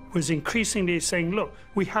was increasingly saying, look,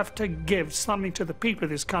 we have to give something to the people of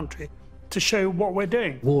this country to show what we're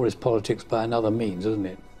doing. War is politics by another means, isn't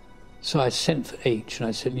it? So I sent for H and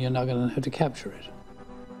I said, you're not going to have to capture it.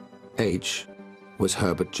 H was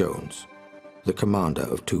Herbert Jones, the commander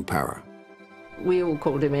of 2 Para. We all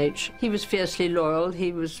called him H. He was fiercely loyal,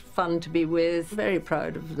 he was fun to be with, very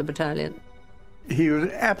proud of the battalion. He was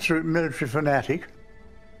an absolute military fanatic,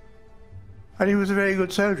 and he was a very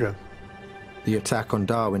good soldier. The attack on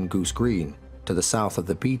Darwin Goose Green to the south of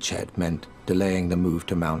the beachhead meant delaying the move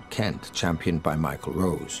to Mount Kent, championed by Michael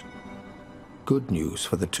Rose. Good news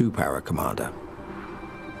for the 2 Para commander.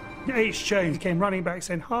 H. Jones came running back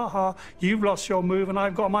saying, ha ha, you've lost your move and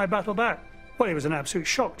I've got my battle back. Well, it was an absolute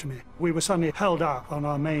shock to me. We were suddenly held up on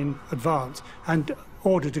our main advance and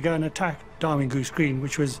ordered to go and attack Darwin Goose Green,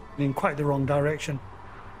 which was in quite the wrong direction.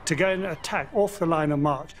 To go and attack off the line of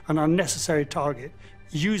march, an unnecessary target,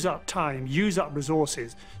 use up time, use up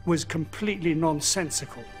resources, was completely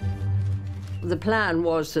nonsensical. The plan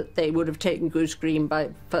was that they would have taken Goose Green by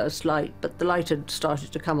first light, but the light had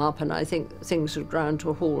started to come up, and I think things had ground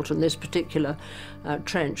to a halt, and this particular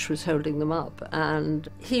trench was holding them up. And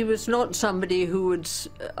he was not somebody who would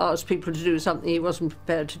ask people to do something he wasn't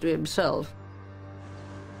prepared to do himself.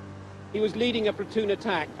 He was leading a platoon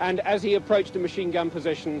attack, and as he approached a machine gun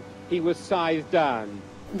position, he was sized down.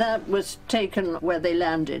 That was taken where they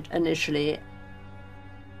landed initially.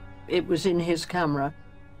 It was in his camera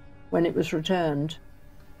when it was returned.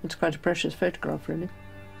 It's quite a precious photograph, really.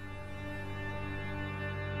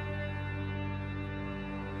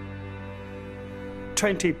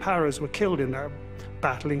 "20 Paras were killed in that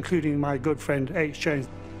battle, including my good friend H. Jones.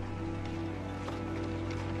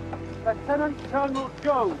 Lieutenant Colonel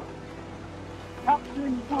Jones,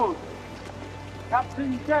 Captain Wood,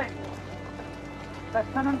 Captain James,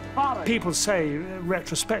 Lieutenant Farrell." People say,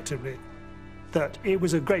 retrospectively, that it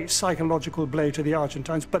was a great psychological blow to the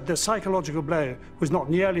Argentines, but the psychological blow was not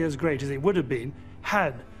nearly as great as it would have been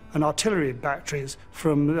had an artillery batteries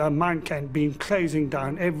from Mount Kent been closing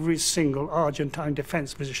down every single Argentine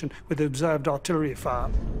defense position with observed artillery fire.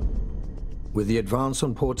 With the advance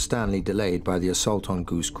on Port Stanley delayed by the assault on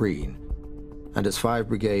Goose Green, and as 5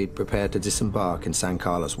 Brigade prepared to disembark in San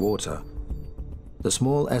Carlos Water, the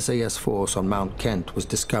small SAS force on Mount Kent was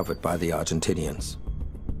discovered by the Argentinians.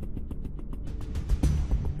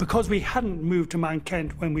 Because we hadn't moved to Mount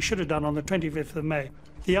Kent when we should have done on the 25th of May,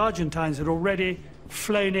 the Argentines had already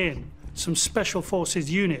flown in some special forces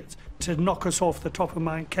units to knock us off the top of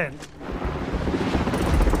Mount Kent.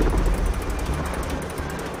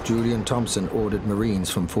 Julian Thompson ordered Marines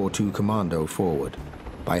from 4-2 Commando forward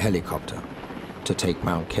by helicopter to take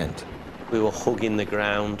Mount Kent. We were hugging the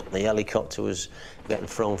ground. The helicopter was getting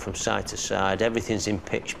thrown from side to side. Everything's in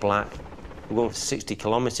pitch black. We're going 60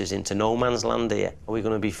 kilometres into no man's land here. Are we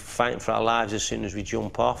going to be fighting for our lives as soon as we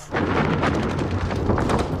jump off?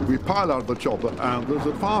 We pile out of the chopper and there's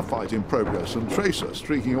a firefight in progress and tracers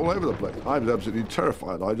streaking all over the place. I was absolutely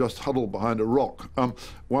terrified. I just huddled behind a rock,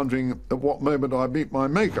 wondering at what moment I'd meet my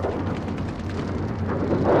maker.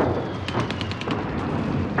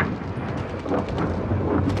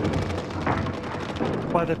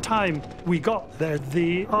 By the time we got there,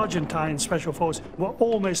 the Argentine Special Forces were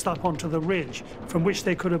almost up onto the ridge from which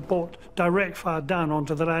they could have brought direct fire down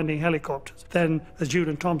onto the landing helicopters. Then, as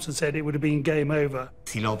Julian Thompson said, it would have been game over.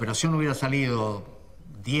 Si la operación hubiera salido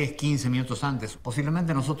 10, 15 minutos antes,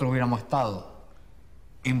 posiblemente nosotros hubiéramos estado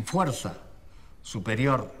en fuerza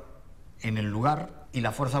superior en el lugar y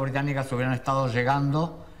las fuerzas británicas hubieran estado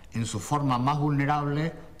llegando en su forma más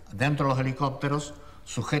vulnerable dentro de los helicópteros,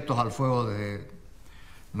 sujetos al fuego de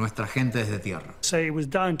nuestra gente desde tierra. So it was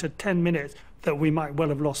down to 10 minutes that we might well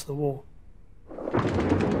have lost the war.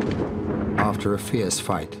 After a fierce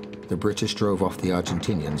fight, the British drove off the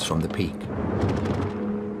Argentinians from the peak.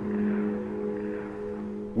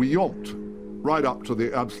 We yomped right up to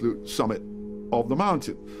the absolute summit of the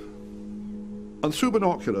mountain. And through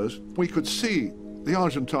binoculars, we could see the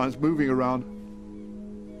Argentines moving around.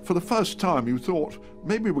 For the first time, you thought,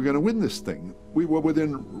 maybe we're going to win this thing. We were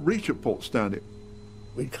within reach of Port Stanley.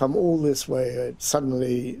 We'd come all this way, and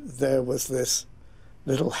suddenly there was this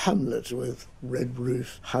little hamlet with red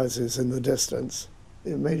roof houses in the distance.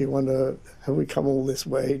 It made you wonder, have we come all this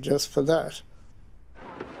way just for that?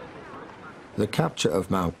 The capture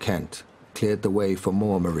of Mount Kent cleared the way for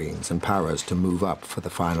more Marines and Paras to move up for the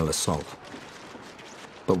final assault.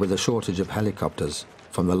 But with a shortage of helicopters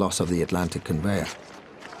from the loss of the Atlantic conveyor,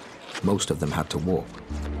 most of them had to walk.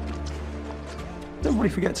 Everybody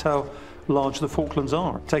forgets how large the Falklands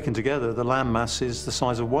are. Taken together, the landmass is the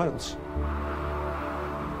size of Wales.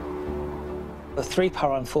 The 3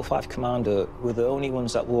 Para and 4-5 Commando were the only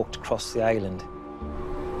ones that walked across the island.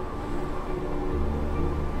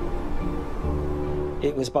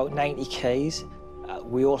 It was about 90 k's.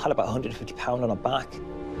 We all had about 150 pounds on our back.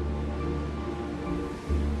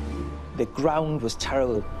 The ground was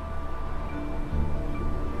terrible.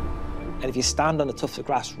 And if you stand on a tuft of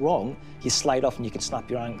grass wrong, you slide off and you can snap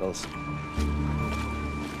your ankles.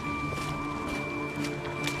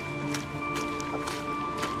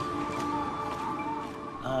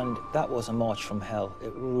 And that was a march from hell.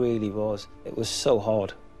 It really was. It was so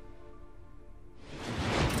hard.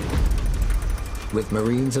 With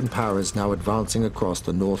Marines and Paras now advancing across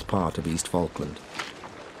the north part of East Falkland,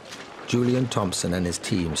 Julian Thompson and his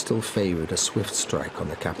team still favoured a swift strike on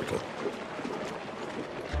the capital.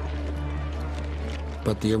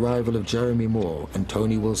 But the arrival of Jeremy Moore and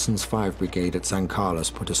Tony Wilson's 5 Brigade at San Carlos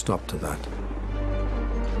put a stop to that.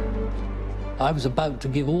 I was about to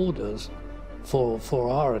give orders for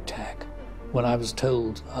our attack when I was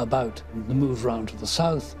told about the move round to the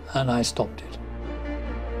south, and I stopped it.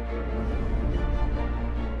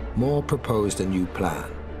 Moore proposed a new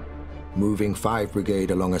plan, moving 5 Brigade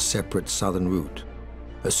along a separate southern route,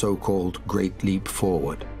 a so-called Great Leap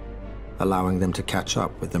Forward, allowing them to catch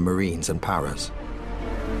up with the Marines and Paras.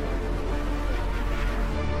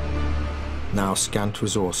 Now scant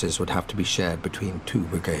resources would have to be shared between 2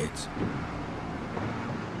 brigades.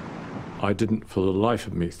 I didn't for the life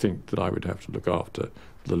of me think that I would have to look after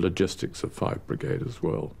the logistics of 5 Brigade as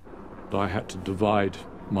well. I had to divide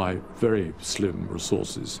my very slim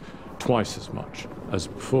resources twice as much as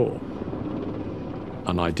before.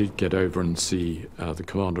 And I did get over and see the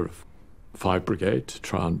commander of 5 Brigade to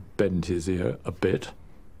try and bend his ear a bit,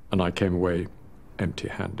 and I came away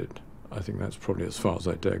empty-handed. I think that's probably as far as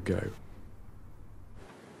I dare go.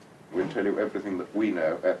 We'll tell you everything that we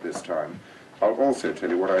know at this time. I'll also tell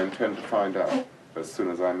you what I intend to find out, as soon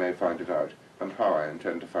as I may find it out, and how I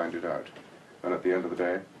intend to find it out. And at the end of the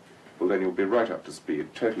day, well, then you'll be right up to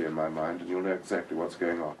speed, totally in my mind, and you'll know exactly what's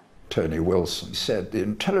going on. Tony Wilson said the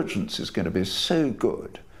intelligence is going to be so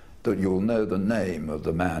good that you'll know the name of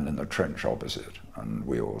the man in the trench opposite. And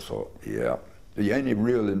we all thought, yeah. The only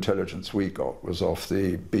real intelligence we got was off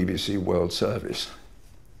the BBC World Service.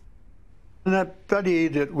 And that bloody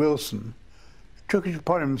idiot Wilson took it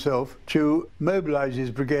upon himself to mobilise his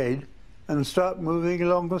brigade and start moving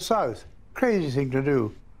along the south. Crazy thing to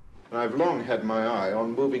do. I've long had my eye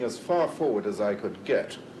on moving as far forward as I could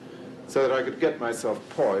get, so that I could get myself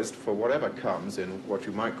poised for whatever comes in what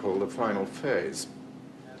you might call the final phase.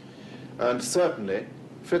 And certainly,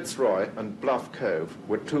 Fitzroy and Bluff Cove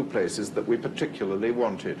were two places that we particularly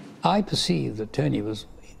wanted. I perceived that Tony was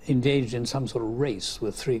engaged in some sort of race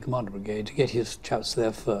with 3 Commander Brigade to get his chaps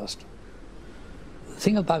there first. The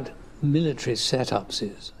thing about military setups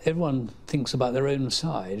is everyone thinks about their own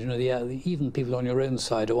side. You know, even people on your own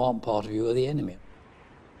side who aren't part of you are the enemy.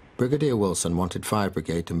 Brigadier Wilson wanted 5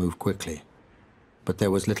 Brigade to move quickly, but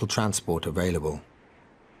there was little transport available.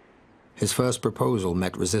 His first proposal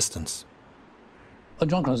met resistance. Well,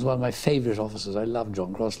 John Crossland was one of my favourite officers. I love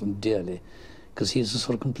John Crossland dearly because he's a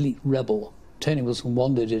sort of complete rebel. Tony Wilson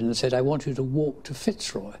wandered in and said, "I want you to walk to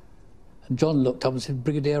Fitzroy." And John looked up and said,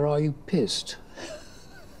 "Brigadier, are you pissed?"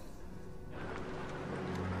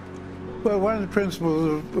 Well, one of the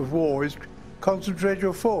principles of war is concentrate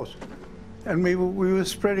your force. And we were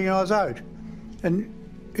spreading ours out. And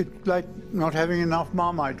it's like not having enough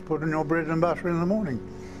Marmite to put in your bread and butter in the morning.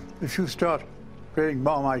 If you start creating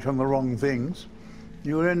Marmite on the wrong things,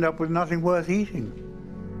 you will end up with nothing worth eating.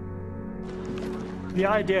 The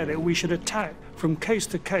idea that we should attack from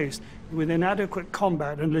coast to coast with inadequate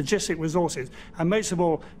combat and logistic resources, and most of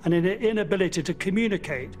all, an inability to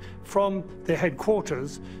communicate from the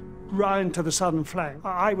headquarters round to the southern flank.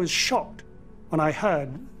 I was shocked when I heard,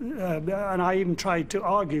 and I even tried to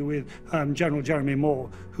argue with General Jeremy Moore,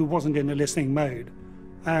 who wasn't in a listening mode.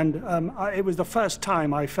 And it was the first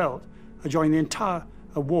time I felt, during the entire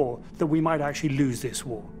war, that we might actually lose this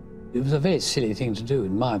war. It was a very silly thing to do,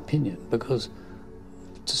 in my opinion, because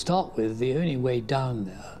to start with, the only way down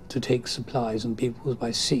there to take supplies and people was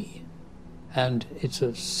by sea. And it's a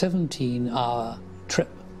 17-hour trip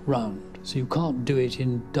round, so you can't do it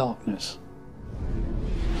in darkness.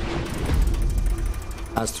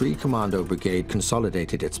 As 3 Commando Brigade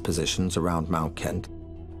consolidated its positions around Mount Kent,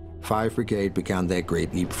 5 Brigade began their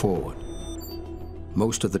great leap forward.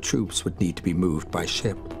 Most of the troops would need to be moved by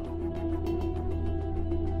ship.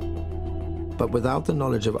 But without the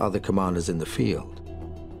knowledge of other commanders in the field,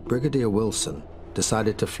 Brigadier Wilson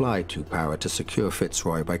decided to fly to Para to secure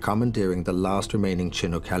Fitzroy by commandeering the last remaining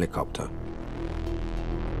Chinook helicopter.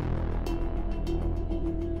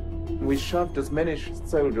 We shoved as many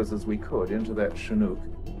soldiers as we could into that Chinook,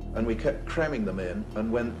 and we kept cramming them in,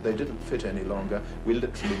 and when they didn't fit any longer, we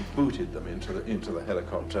literally booted them into the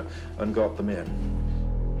helicopter and got them in.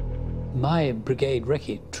 My brigade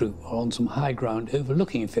recce troop were on some high ground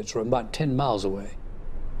overlooking Fitzroy, about 10 miles away.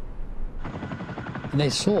 And they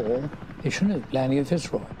saw a Chinook landing at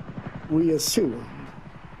Fitzroy. We assumed,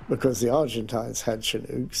 because the Argentines had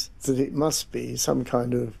Chinooks, that it must be some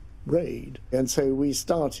kind of raid. And so we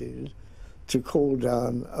started to call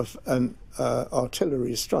down an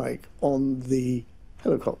artillery strike on the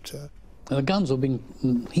helicopter. And the guns were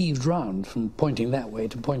being heaved round from pointing that way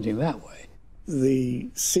to pointing that way. The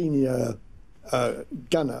senior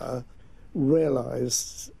gunner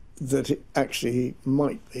realised that it actually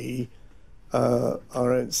might be our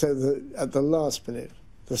own, so that at the last minute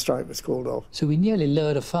the strike was called off. So we nearly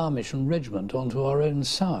lured a fire mission regiment onto our own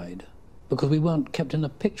side because we weren't kept in the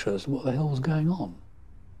picture as to what the hell was going on.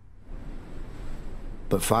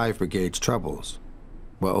 But 5 Brigade's troubles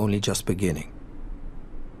were only just beginning.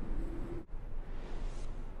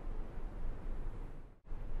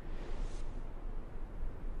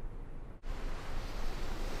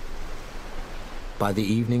 By the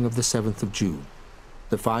evening of the 7th of June,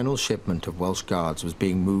 the final shipment of Welsh Guards was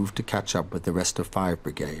being moved to catch up with the rest of 5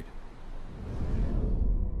 Brigade.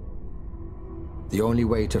 The only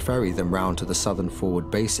way to ferry them round to the southern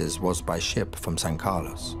forward bases was by ship from San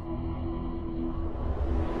Carlos.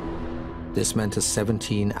 This meant a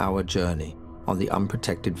 17-hour journey on the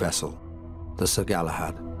unprotected vessel, the Sir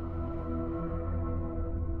Galahad.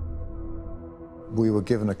 We were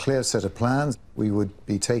given a clear set of plans. We would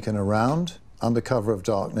be taken around under cover of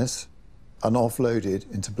darkness and offloaded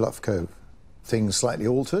into Bluff Cove. Things slightly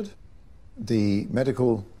altered. The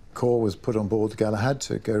medical corps was put on board the Galahad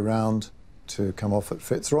to go round to come off at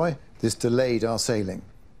Fitzroy. This delayed our sailing,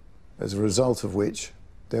 as a result of which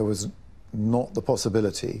there was not the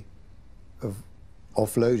possibility of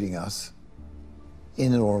offloading us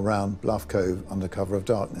in or around Bluff Cove under cover of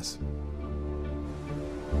darkness.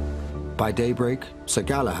 By daybreak, Sir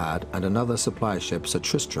Galahad and another supply ship, Sir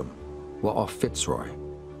Tristram, were off Fitzroy,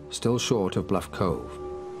 still short of Bluff Cove.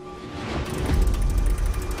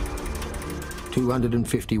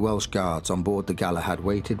 250 Welsh Guards on board the Galahad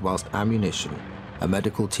waited whilst ammunition, a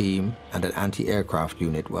medical team and an anti-aircraft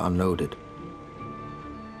unit were unloaded.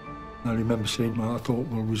 I remember saying, well, I thought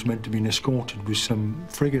we was meant to be escorted with some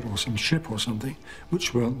frigate or some ship or something,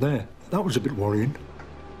 which weren't there. That was a bit worrying.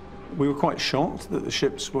 We were quite shocked that the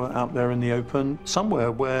ships were out there in the open,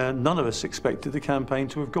 somewhere where none of us expected the campaign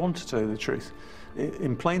to have gone, to tell you the truth.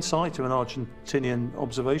 in plain sight of an Argentinian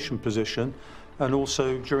observation position and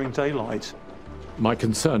also during daylight. My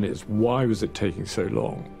concern is, why was it taking so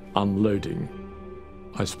long unloading?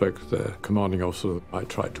 I spoke to the commanding officer. I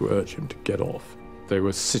tried to urge him to get off. They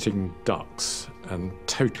were sitting ducks and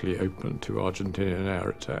totally open to Argentinian air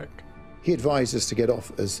attack. He advised us to get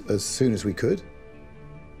off as soon as we could,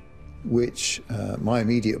 which my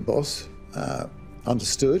immediate boss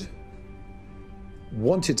understood,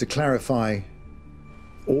 wanted to clarify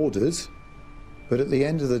orders, but at the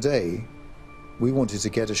end of the day, we wanted to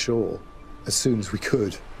get ashore as soon as we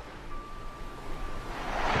could.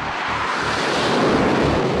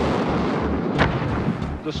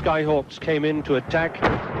 The Skyhawks came in to attack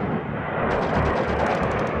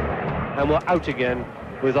and were out again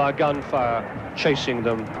with our gunfire chasing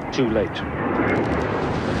them too late.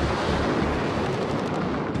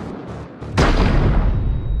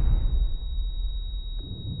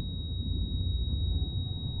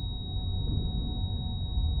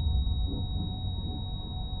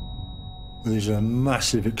 There's a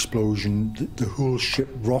massive explosion. The whole ship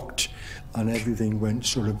rocked and everything went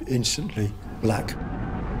sort of instantly black.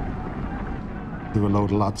 There were a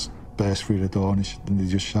load of lads burst through the door and they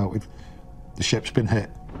just shouted, "The ship's been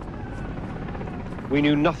hit." We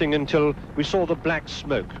knew nothing until we saw the black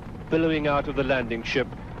smoke billowing out of the landing ship,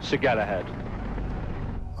 Sir Galahad.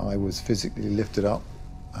 I was physically lifted up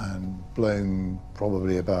and blown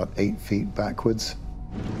probably about 8 feet backwards.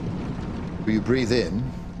 You breathe in,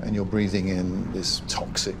 and you're breathing in this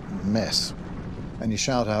toxic mess. And you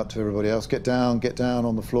shout out to everybody else, get down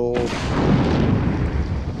on the floor.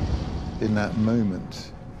 In that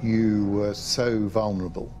moment, you were so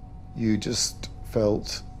vulnerable. You just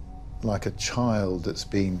felt like a child that's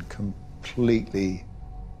been completely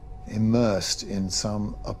immersed in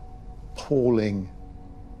some appalling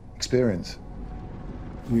experience.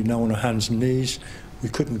 We were now on our hands and knees. We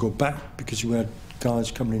couldn't go back because we had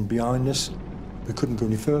guys coming in behind us. We couldn't go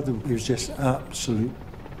any further. It was just absolute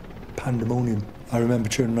pandemonium. I remember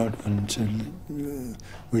turning around and saying,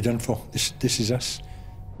 we're done for. This is us.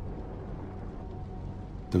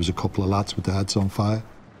 There was a couple of lads with their heads on fire.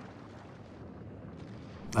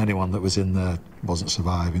 Anyone that was in there wasn't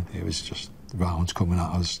surviving. It was just rounds coming at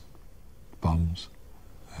us, bombs.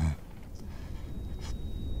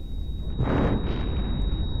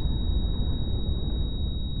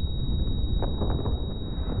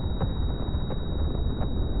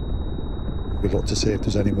 We looked to see if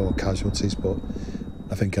there's any more casualties, but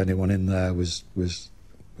I think anyone in there was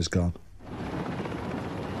gone.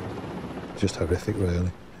 Just horrific,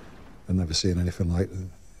 really. I've never seen anything like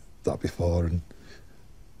that before, and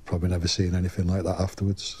probably never seen anything like that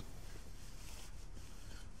afterwards.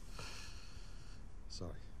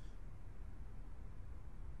 Sorry.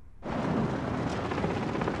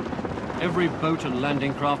 Every boat and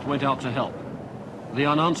landing craft went out to help. The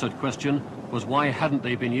unanswered question was, why hadn't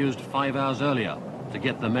they been used 5 hours earlier to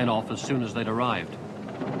get the men off as soon as they'd arrived?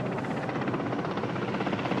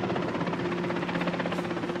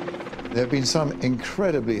 There have been some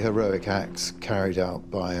incredibly heroic acts carried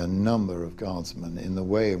out by a number of guardsmen in the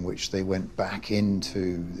way in which they went back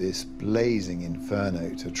into this blazing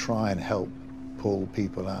inferno to try and help pull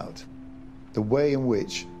people out. The way in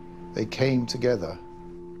which they came together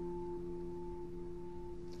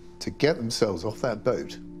to get themselves off that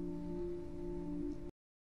boat.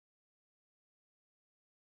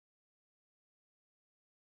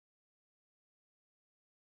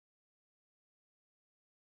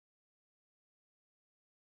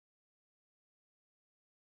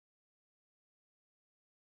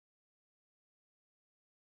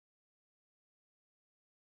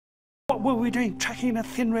 What were we doing, tracking a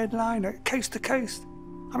thin red line coast to coast?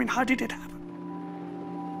 I mean, how did it happen?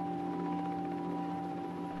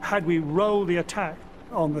 Had we rolled the attack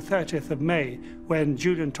on the 30th of May, when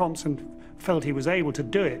Julian Thompson felt he was able to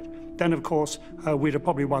do it, then of course we'd have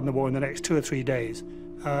probably won the war in the next 2 or 3 days,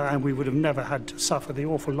 and we would have never had to suffer the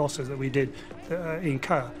awful losses that we did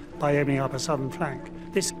incur by aiming up a southern flank.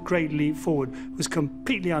 This great leap forward was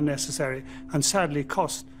completely unnecessary and sadly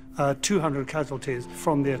cost 200 casualties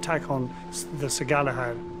from the attack on the Sir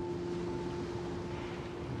Galahad.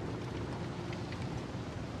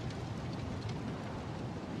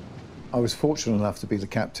 I was fortunate enough to be the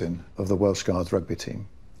captain of the Welsh Guards rugby team.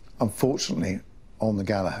 Unfortunately, on the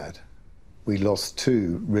Galahad, we lost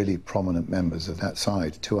 2 really prominent members of that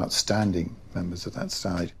side, 2 outstanding members of that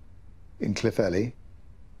side, in Cliff Ellie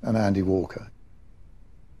and Andy Walker.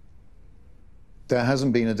 There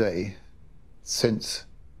hasn't been a day since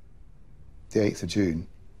the 8th of June,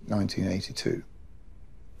 1982,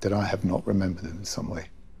 that I have not remembered them in some way.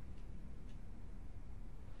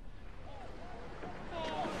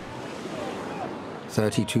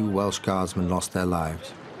 32 Welsh Guardsmen lost their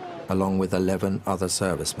lives, along with 11 other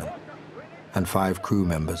servicemen, and 5 crew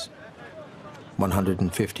members.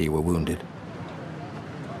 150 were wounded.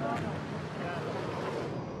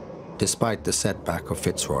 Despite the setback of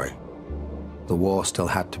Fitzroy, the war still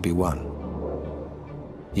had to be won.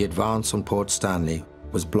 The advance on Port Stanley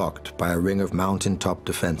was blocked by a ring of mountain-top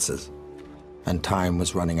defenses, and time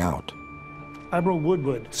was running out. Admiral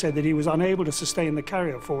Woodward said that he was unable to sustain the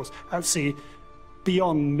carrier force at sea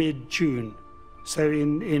beyond mid-June. So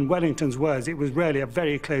in Wellington's words, it was really a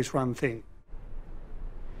very close-run thing.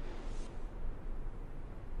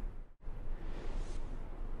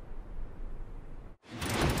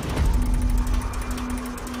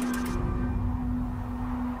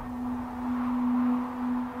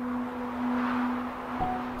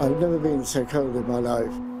 I've never been so cold in my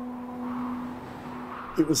life.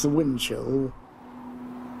 It was the wind chill.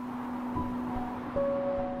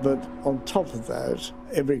 But on top of that,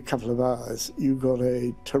 every couple of hours, you got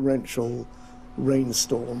a torrential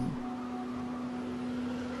rainstorm.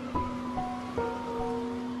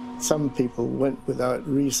 Some people went without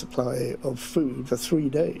resupply of food for 3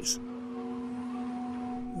 days.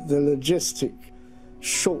 The logistic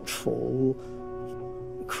shortfall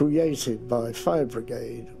created by Fire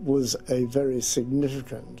Brigade was a very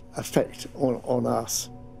significant effect on us.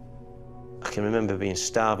 I can remember being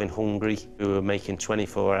starving, hungry. We were making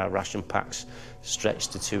 24-hour ration packs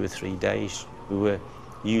stretched to 2 or 3 days. We were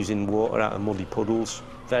using water out of muddy puddles.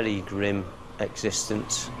 Very grim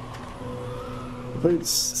existence. Boots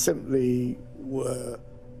simply were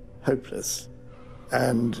hopeless,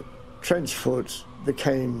 and trench foot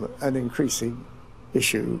became an increasing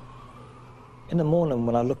issue. In the morning,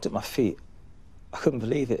 when I looked at my feet, I couldn't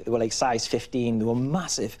believe it. They were like size 15, they were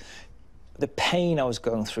massive. The pain I was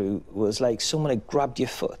going through was like someone had grabbed your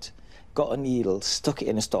foot, got a needle, stuck it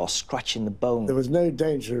in and started scratching the bone. There was no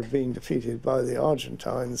danger of being defeated by the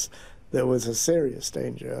Argentines. There was a serious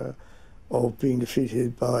danger of being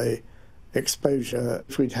defeated by exposure.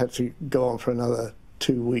 If we'd had to go on for another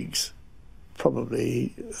 2 weeks,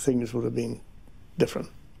 probably things would have been different.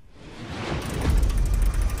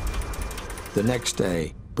 The next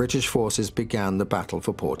day, British forces began the battle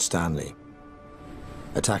for Port Stanley,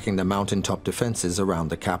 attacking the mountaintop defenses around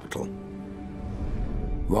the capital.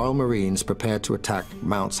 Royal Marines prepared to attack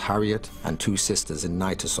Mounts Harriet and Two Sisters in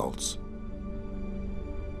night assaults.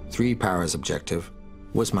 3 Para's objective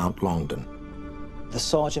was Mount Longdon. The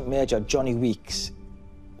Sergeant Major, Johnny Weeks,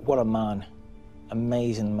 what a man,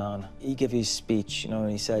 amazing man. He gave his speech, you know,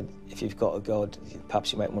 and he said, if you've got a God,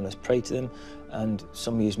 perhaps you might want to pray to them, and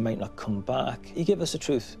some of you might not come back. He gave us the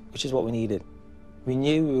truth, which is what we needed. We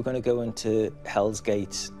knew we were going to go into Hell's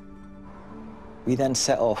Gates. We then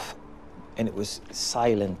set off, and it was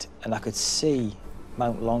silent, and I could see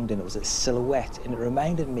Mount Longdon. It was a silhouette, and it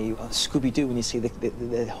reminded me of Scooby-Doo when you see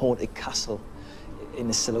the haunted castle in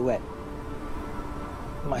the silhouette.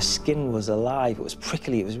 My skin was alive, it was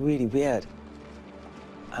prickly, it was really weird.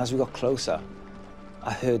 As we got closer,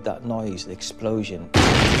 I heard that noise, the explosion.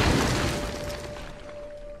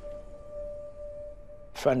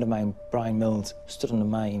 A friend of mine, Brian Mills, stood on the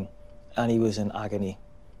mine, and he was in agony.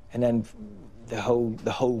 And then the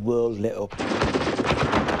whole world lit up.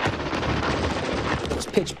 It was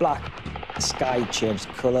pitch black. The sky changed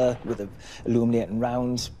colour with the illuminating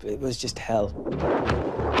rounds. It was just hell.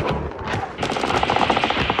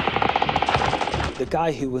 The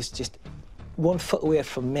guy who was just 1 foot away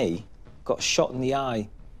from me got shot in the eye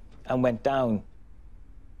and went down.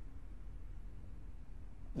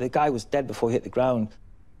 The guy was dead before he hit the ground.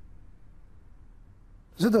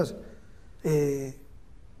 Nosotros, en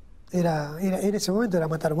ese momento era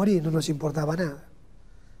matar o morir, no nos importaba nada.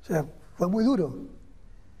 O sea, fue muy duro.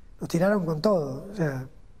 Nos tiraron con todo. O sea,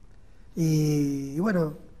 y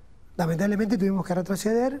bueno, lamentablemente tuvimos que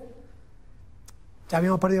retroceder. Ya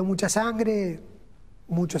habíamos perdido mucha sangre,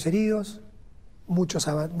 muchos heridos, muchos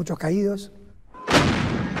caídos.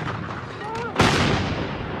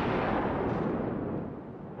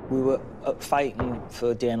 We were fighting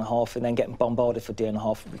for a day and a half and then getting bombarded for a day and a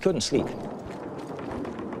half. We couldn't sleep.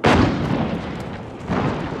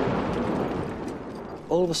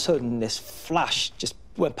 All of a sudden, this flash just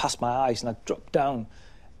went past my eyes and I dropped down.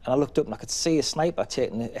 And I looked up and I could see a sniper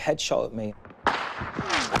taking a headshot at me.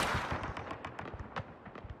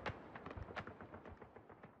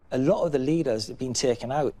 A lot of the leaders had been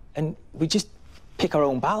taken out, and we just pick our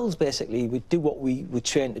own battles, basically. We do what we were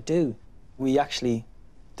trained to do. We actually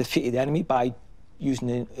defeated the enemy by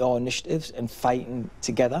using our initiatives and fighting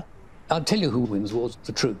together. I'll tell you who wins wars,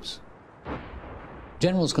 the troops.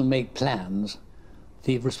 Generals can make plans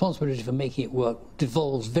the responsibility for making it work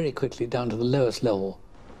devolves very quickly down to the lowest level.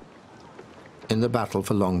 In the battle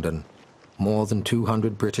for Longdon, more than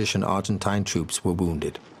 200 British and Argentine troops were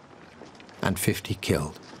wounded, and 50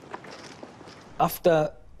 killed.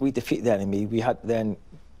 After we defeated the enemy, we had to then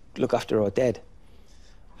look after our dead.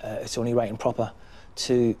 It's only right and proper.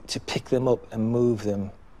 To pick them up and move them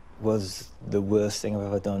was the worst thing I've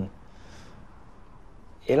ever done.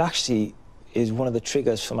 It actually is one of the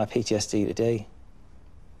triggers for my PTSD today,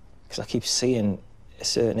 because I keep seeing a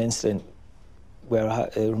certain incident where I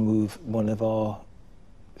had to remove one of our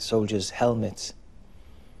soldiers' helmets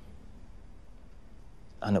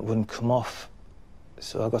and it wouldn't come off,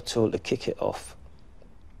 so I got told to kick it off.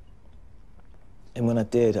 And when I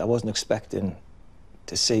did, I wasn't expecting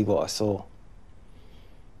to see what I saw.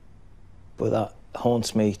 But that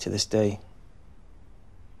haunts me to this day.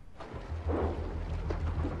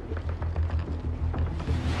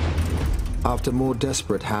 After more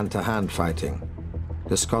desperate hand-to-hand fighting,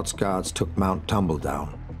 the Scots Guards took Mount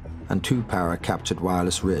Tumbledown, and 2 Para captured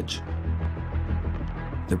Wireless Ridge.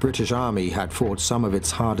 The British Army had fought some of its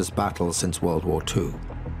hardest battles since World War II.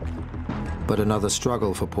 But another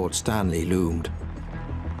struggle for Port Stanley loomed.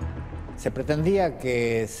 Se pretendía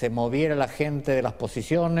que se moviera la gente de las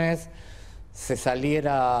posiciones, se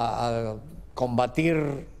saliera a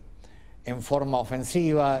combatir en forma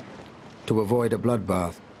ofensiva. To avoid a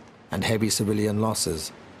bloodbath and heavy civilian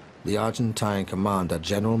losses, the Argentine commander,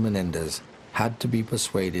 General Menendez, had to be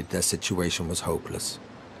persuaded their situation was hopeless.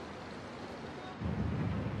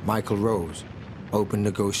 Michael Rose opened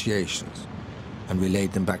negotiations and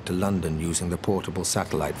relayed them back to London using the portable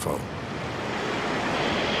satellite phone.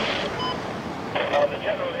 The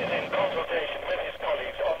General is in consultation with his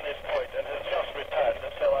colleagues on this point and has just returned,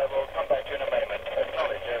 so I will come back to you in a moment.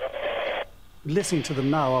 Acknowledge, over. Listening to them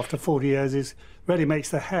now after 40 years really makes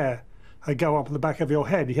the hair go up at the back of your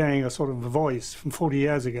head, hearing a sort of a voice from 40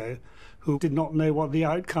 years ago who did not know what the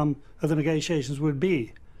outcome of the negotiations would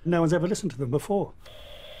be. No one's ever listened to them before.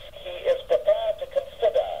 He is prepared to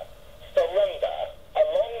consider surrender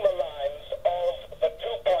along the lines of the 2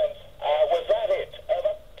 points. Was that it?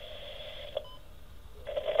 Over.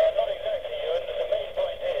 Not exactly, Ewan. The main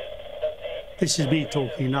point is that This is me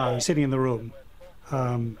talking now, sitting in the room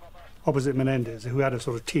opposite Menendez, who had a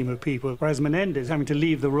sort of team of people, whereas Menendez having to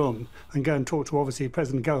leave the room and go and talk to, obviously,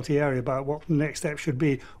 President Galtieri about what the next step should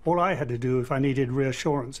be. All I had to do, if I needed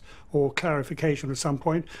reassurance or clarification at some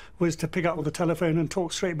point, was to pick up the telephone and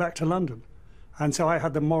talk straight back to London. And so I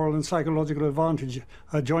had the moral and psychological advantage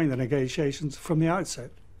of joining the negotiations from the outset.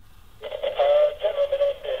 General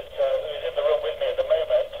Menendez, who is in the room with me at the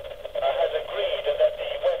moment, has agreed that the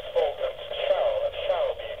West Falklands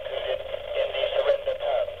shall be included in the surrender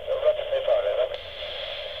terms. Roger so far, over.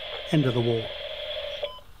 End of the war.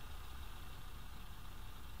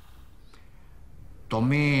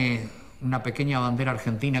 Tomé una pequeña bandera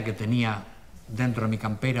argentina que tenía dentro de mi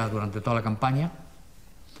campera durante toda la campaña.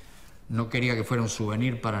 No quería que fuera un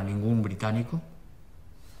souvenir para ningún británico.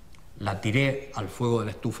 La tiré al fuego de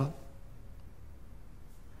la estufa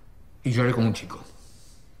y lloré como un chico.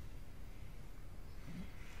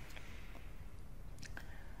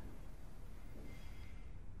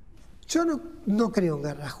 Yo no creo en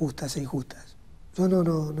guerras justas e injustas. Yo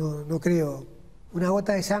no creo. Una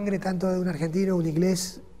gota de sangre, tanto de un argentino o un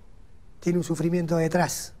inglés, tiene un sufrimiento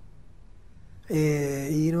detrás.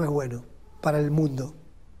 Y no es bueno para el mundo.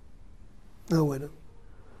 No es bueno.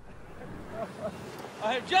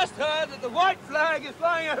 I have just heard that the white flag is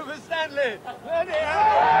flying over Stanley.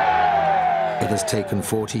 It has taken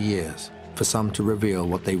 40 years for some to reveal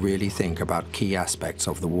what they really think about key aspects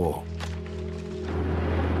of the war.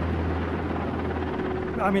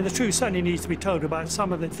 I mean, the truth certainly needs to be told about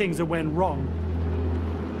some of the things that went wrong.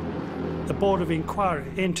 The Board of Inquiry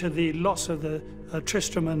into the loss of the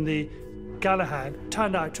Tristram and the Galahad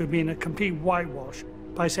turned out to have been a complete whitewash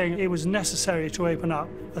by saying it was necessary to open up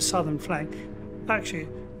a southern flank. Actually,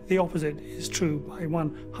 the opposite is true by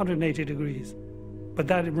 180 degrees. But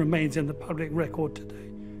that remains in the public record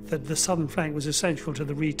today, that the southern flank was essential to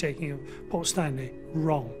the retaking of Port Stanley.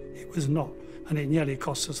 Wrong. It was not, and it nearly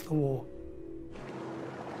cost us the war.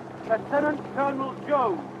 Lieutenant Colonel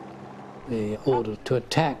Jones. The order to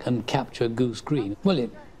attack and capture Goose Green, well,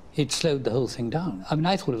 it slowed the whole thing down. I mean,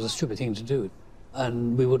 I thought it was a stupid thing to do,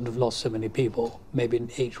 and we wouldn't have lost so many people. Maybe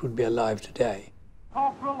H would be alive today.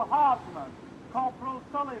 Corporal Hartman, Corporal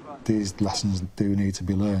Sullivan. These lessons do need to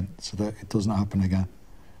be learned so that it doesn't happen again.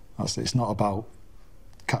 It's not about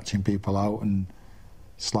catching people out and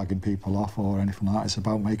slagging people off or anything like that. It's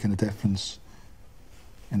about making a difference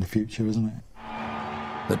in the future, isn't it?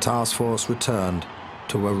 The task force returned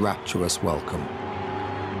to a rapturous welcome.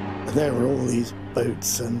 There were all these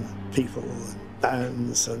boats and people and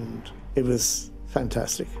bands, and it was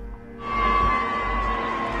fantastic.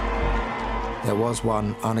 There was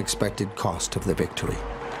one unexpected cost of the victory.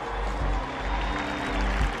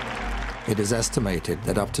 It is estimated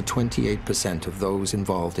that up to 28% of those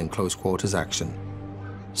involved in close quarters action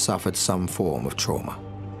suffered some form of trauma.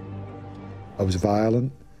 I was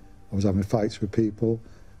violent, I was having fights with people,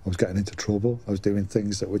 I was getting into trouble, I was doing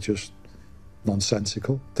things that were just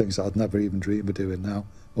nonsensical, things that I'd never even dreamed of doing now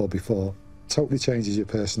or before. Totally changes your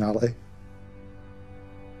personality.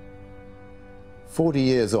 40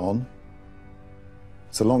 years on,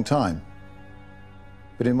 it's a long time,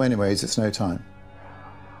 but in many ways it's no time.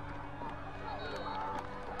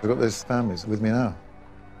 I've got those families with me now.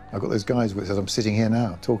 I've got those guys with us. I'm sitting here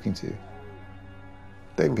now talking to you.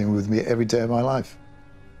 They've been with me every day of my life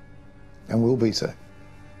and will be so.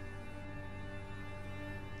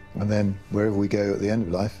 And then wherever we go at the end of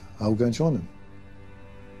life, I'll go and join them.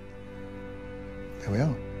 There we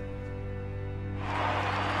are.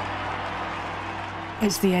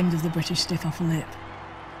 It's the end of the British stiff upper lip.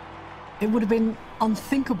 It would have been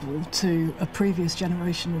unthinkable to a previous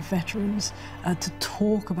generation of veterans to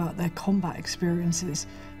talk about their combat experiences.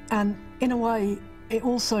 And in a way, it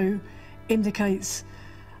also indicates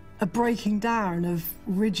a breaking down of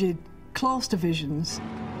rigid class divisions.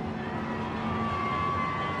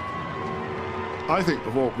 I think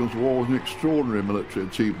the Falklands War was an extraordinary military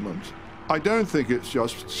achievement. I don't think it's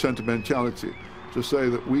just sentimentality to say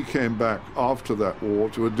that we came back after that war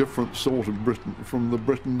to a different sort of Britain from the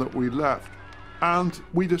Britain that we left. And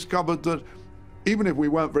we discovered that even if we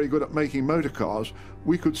weren't very good at making motor cars,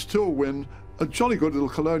 we could still win a jolly good little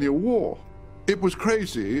colonial war. It was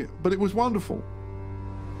crazy, but it was wonderful.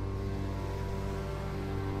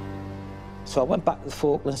 So I went back to the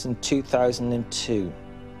Falklands in 2002,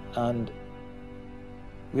 and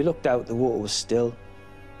we looked out, the water was still,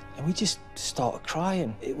 and we just started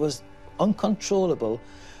crying. It was uncontrollable,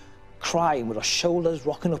 crying with our shoulders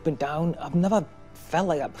rocking up and down. I've never felt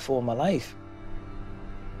like that before in my life.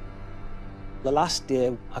 The last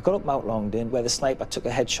day, I got up Mount Longdon, where the sniper took a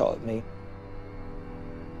headshot at me.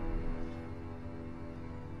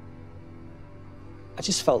 I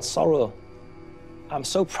just felt sorrow. I'm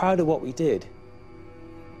so proud of what we did,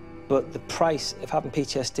 but the price of having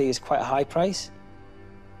PTSD is quite a high price.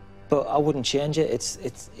 But I wouldn't change it.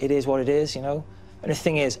 It is what it is, you know? And the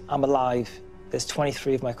thing is, I'm alive. There's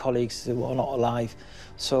 23 of my colleagues who are not alive.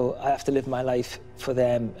 So I have to live my life for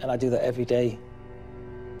them, and I do that every day.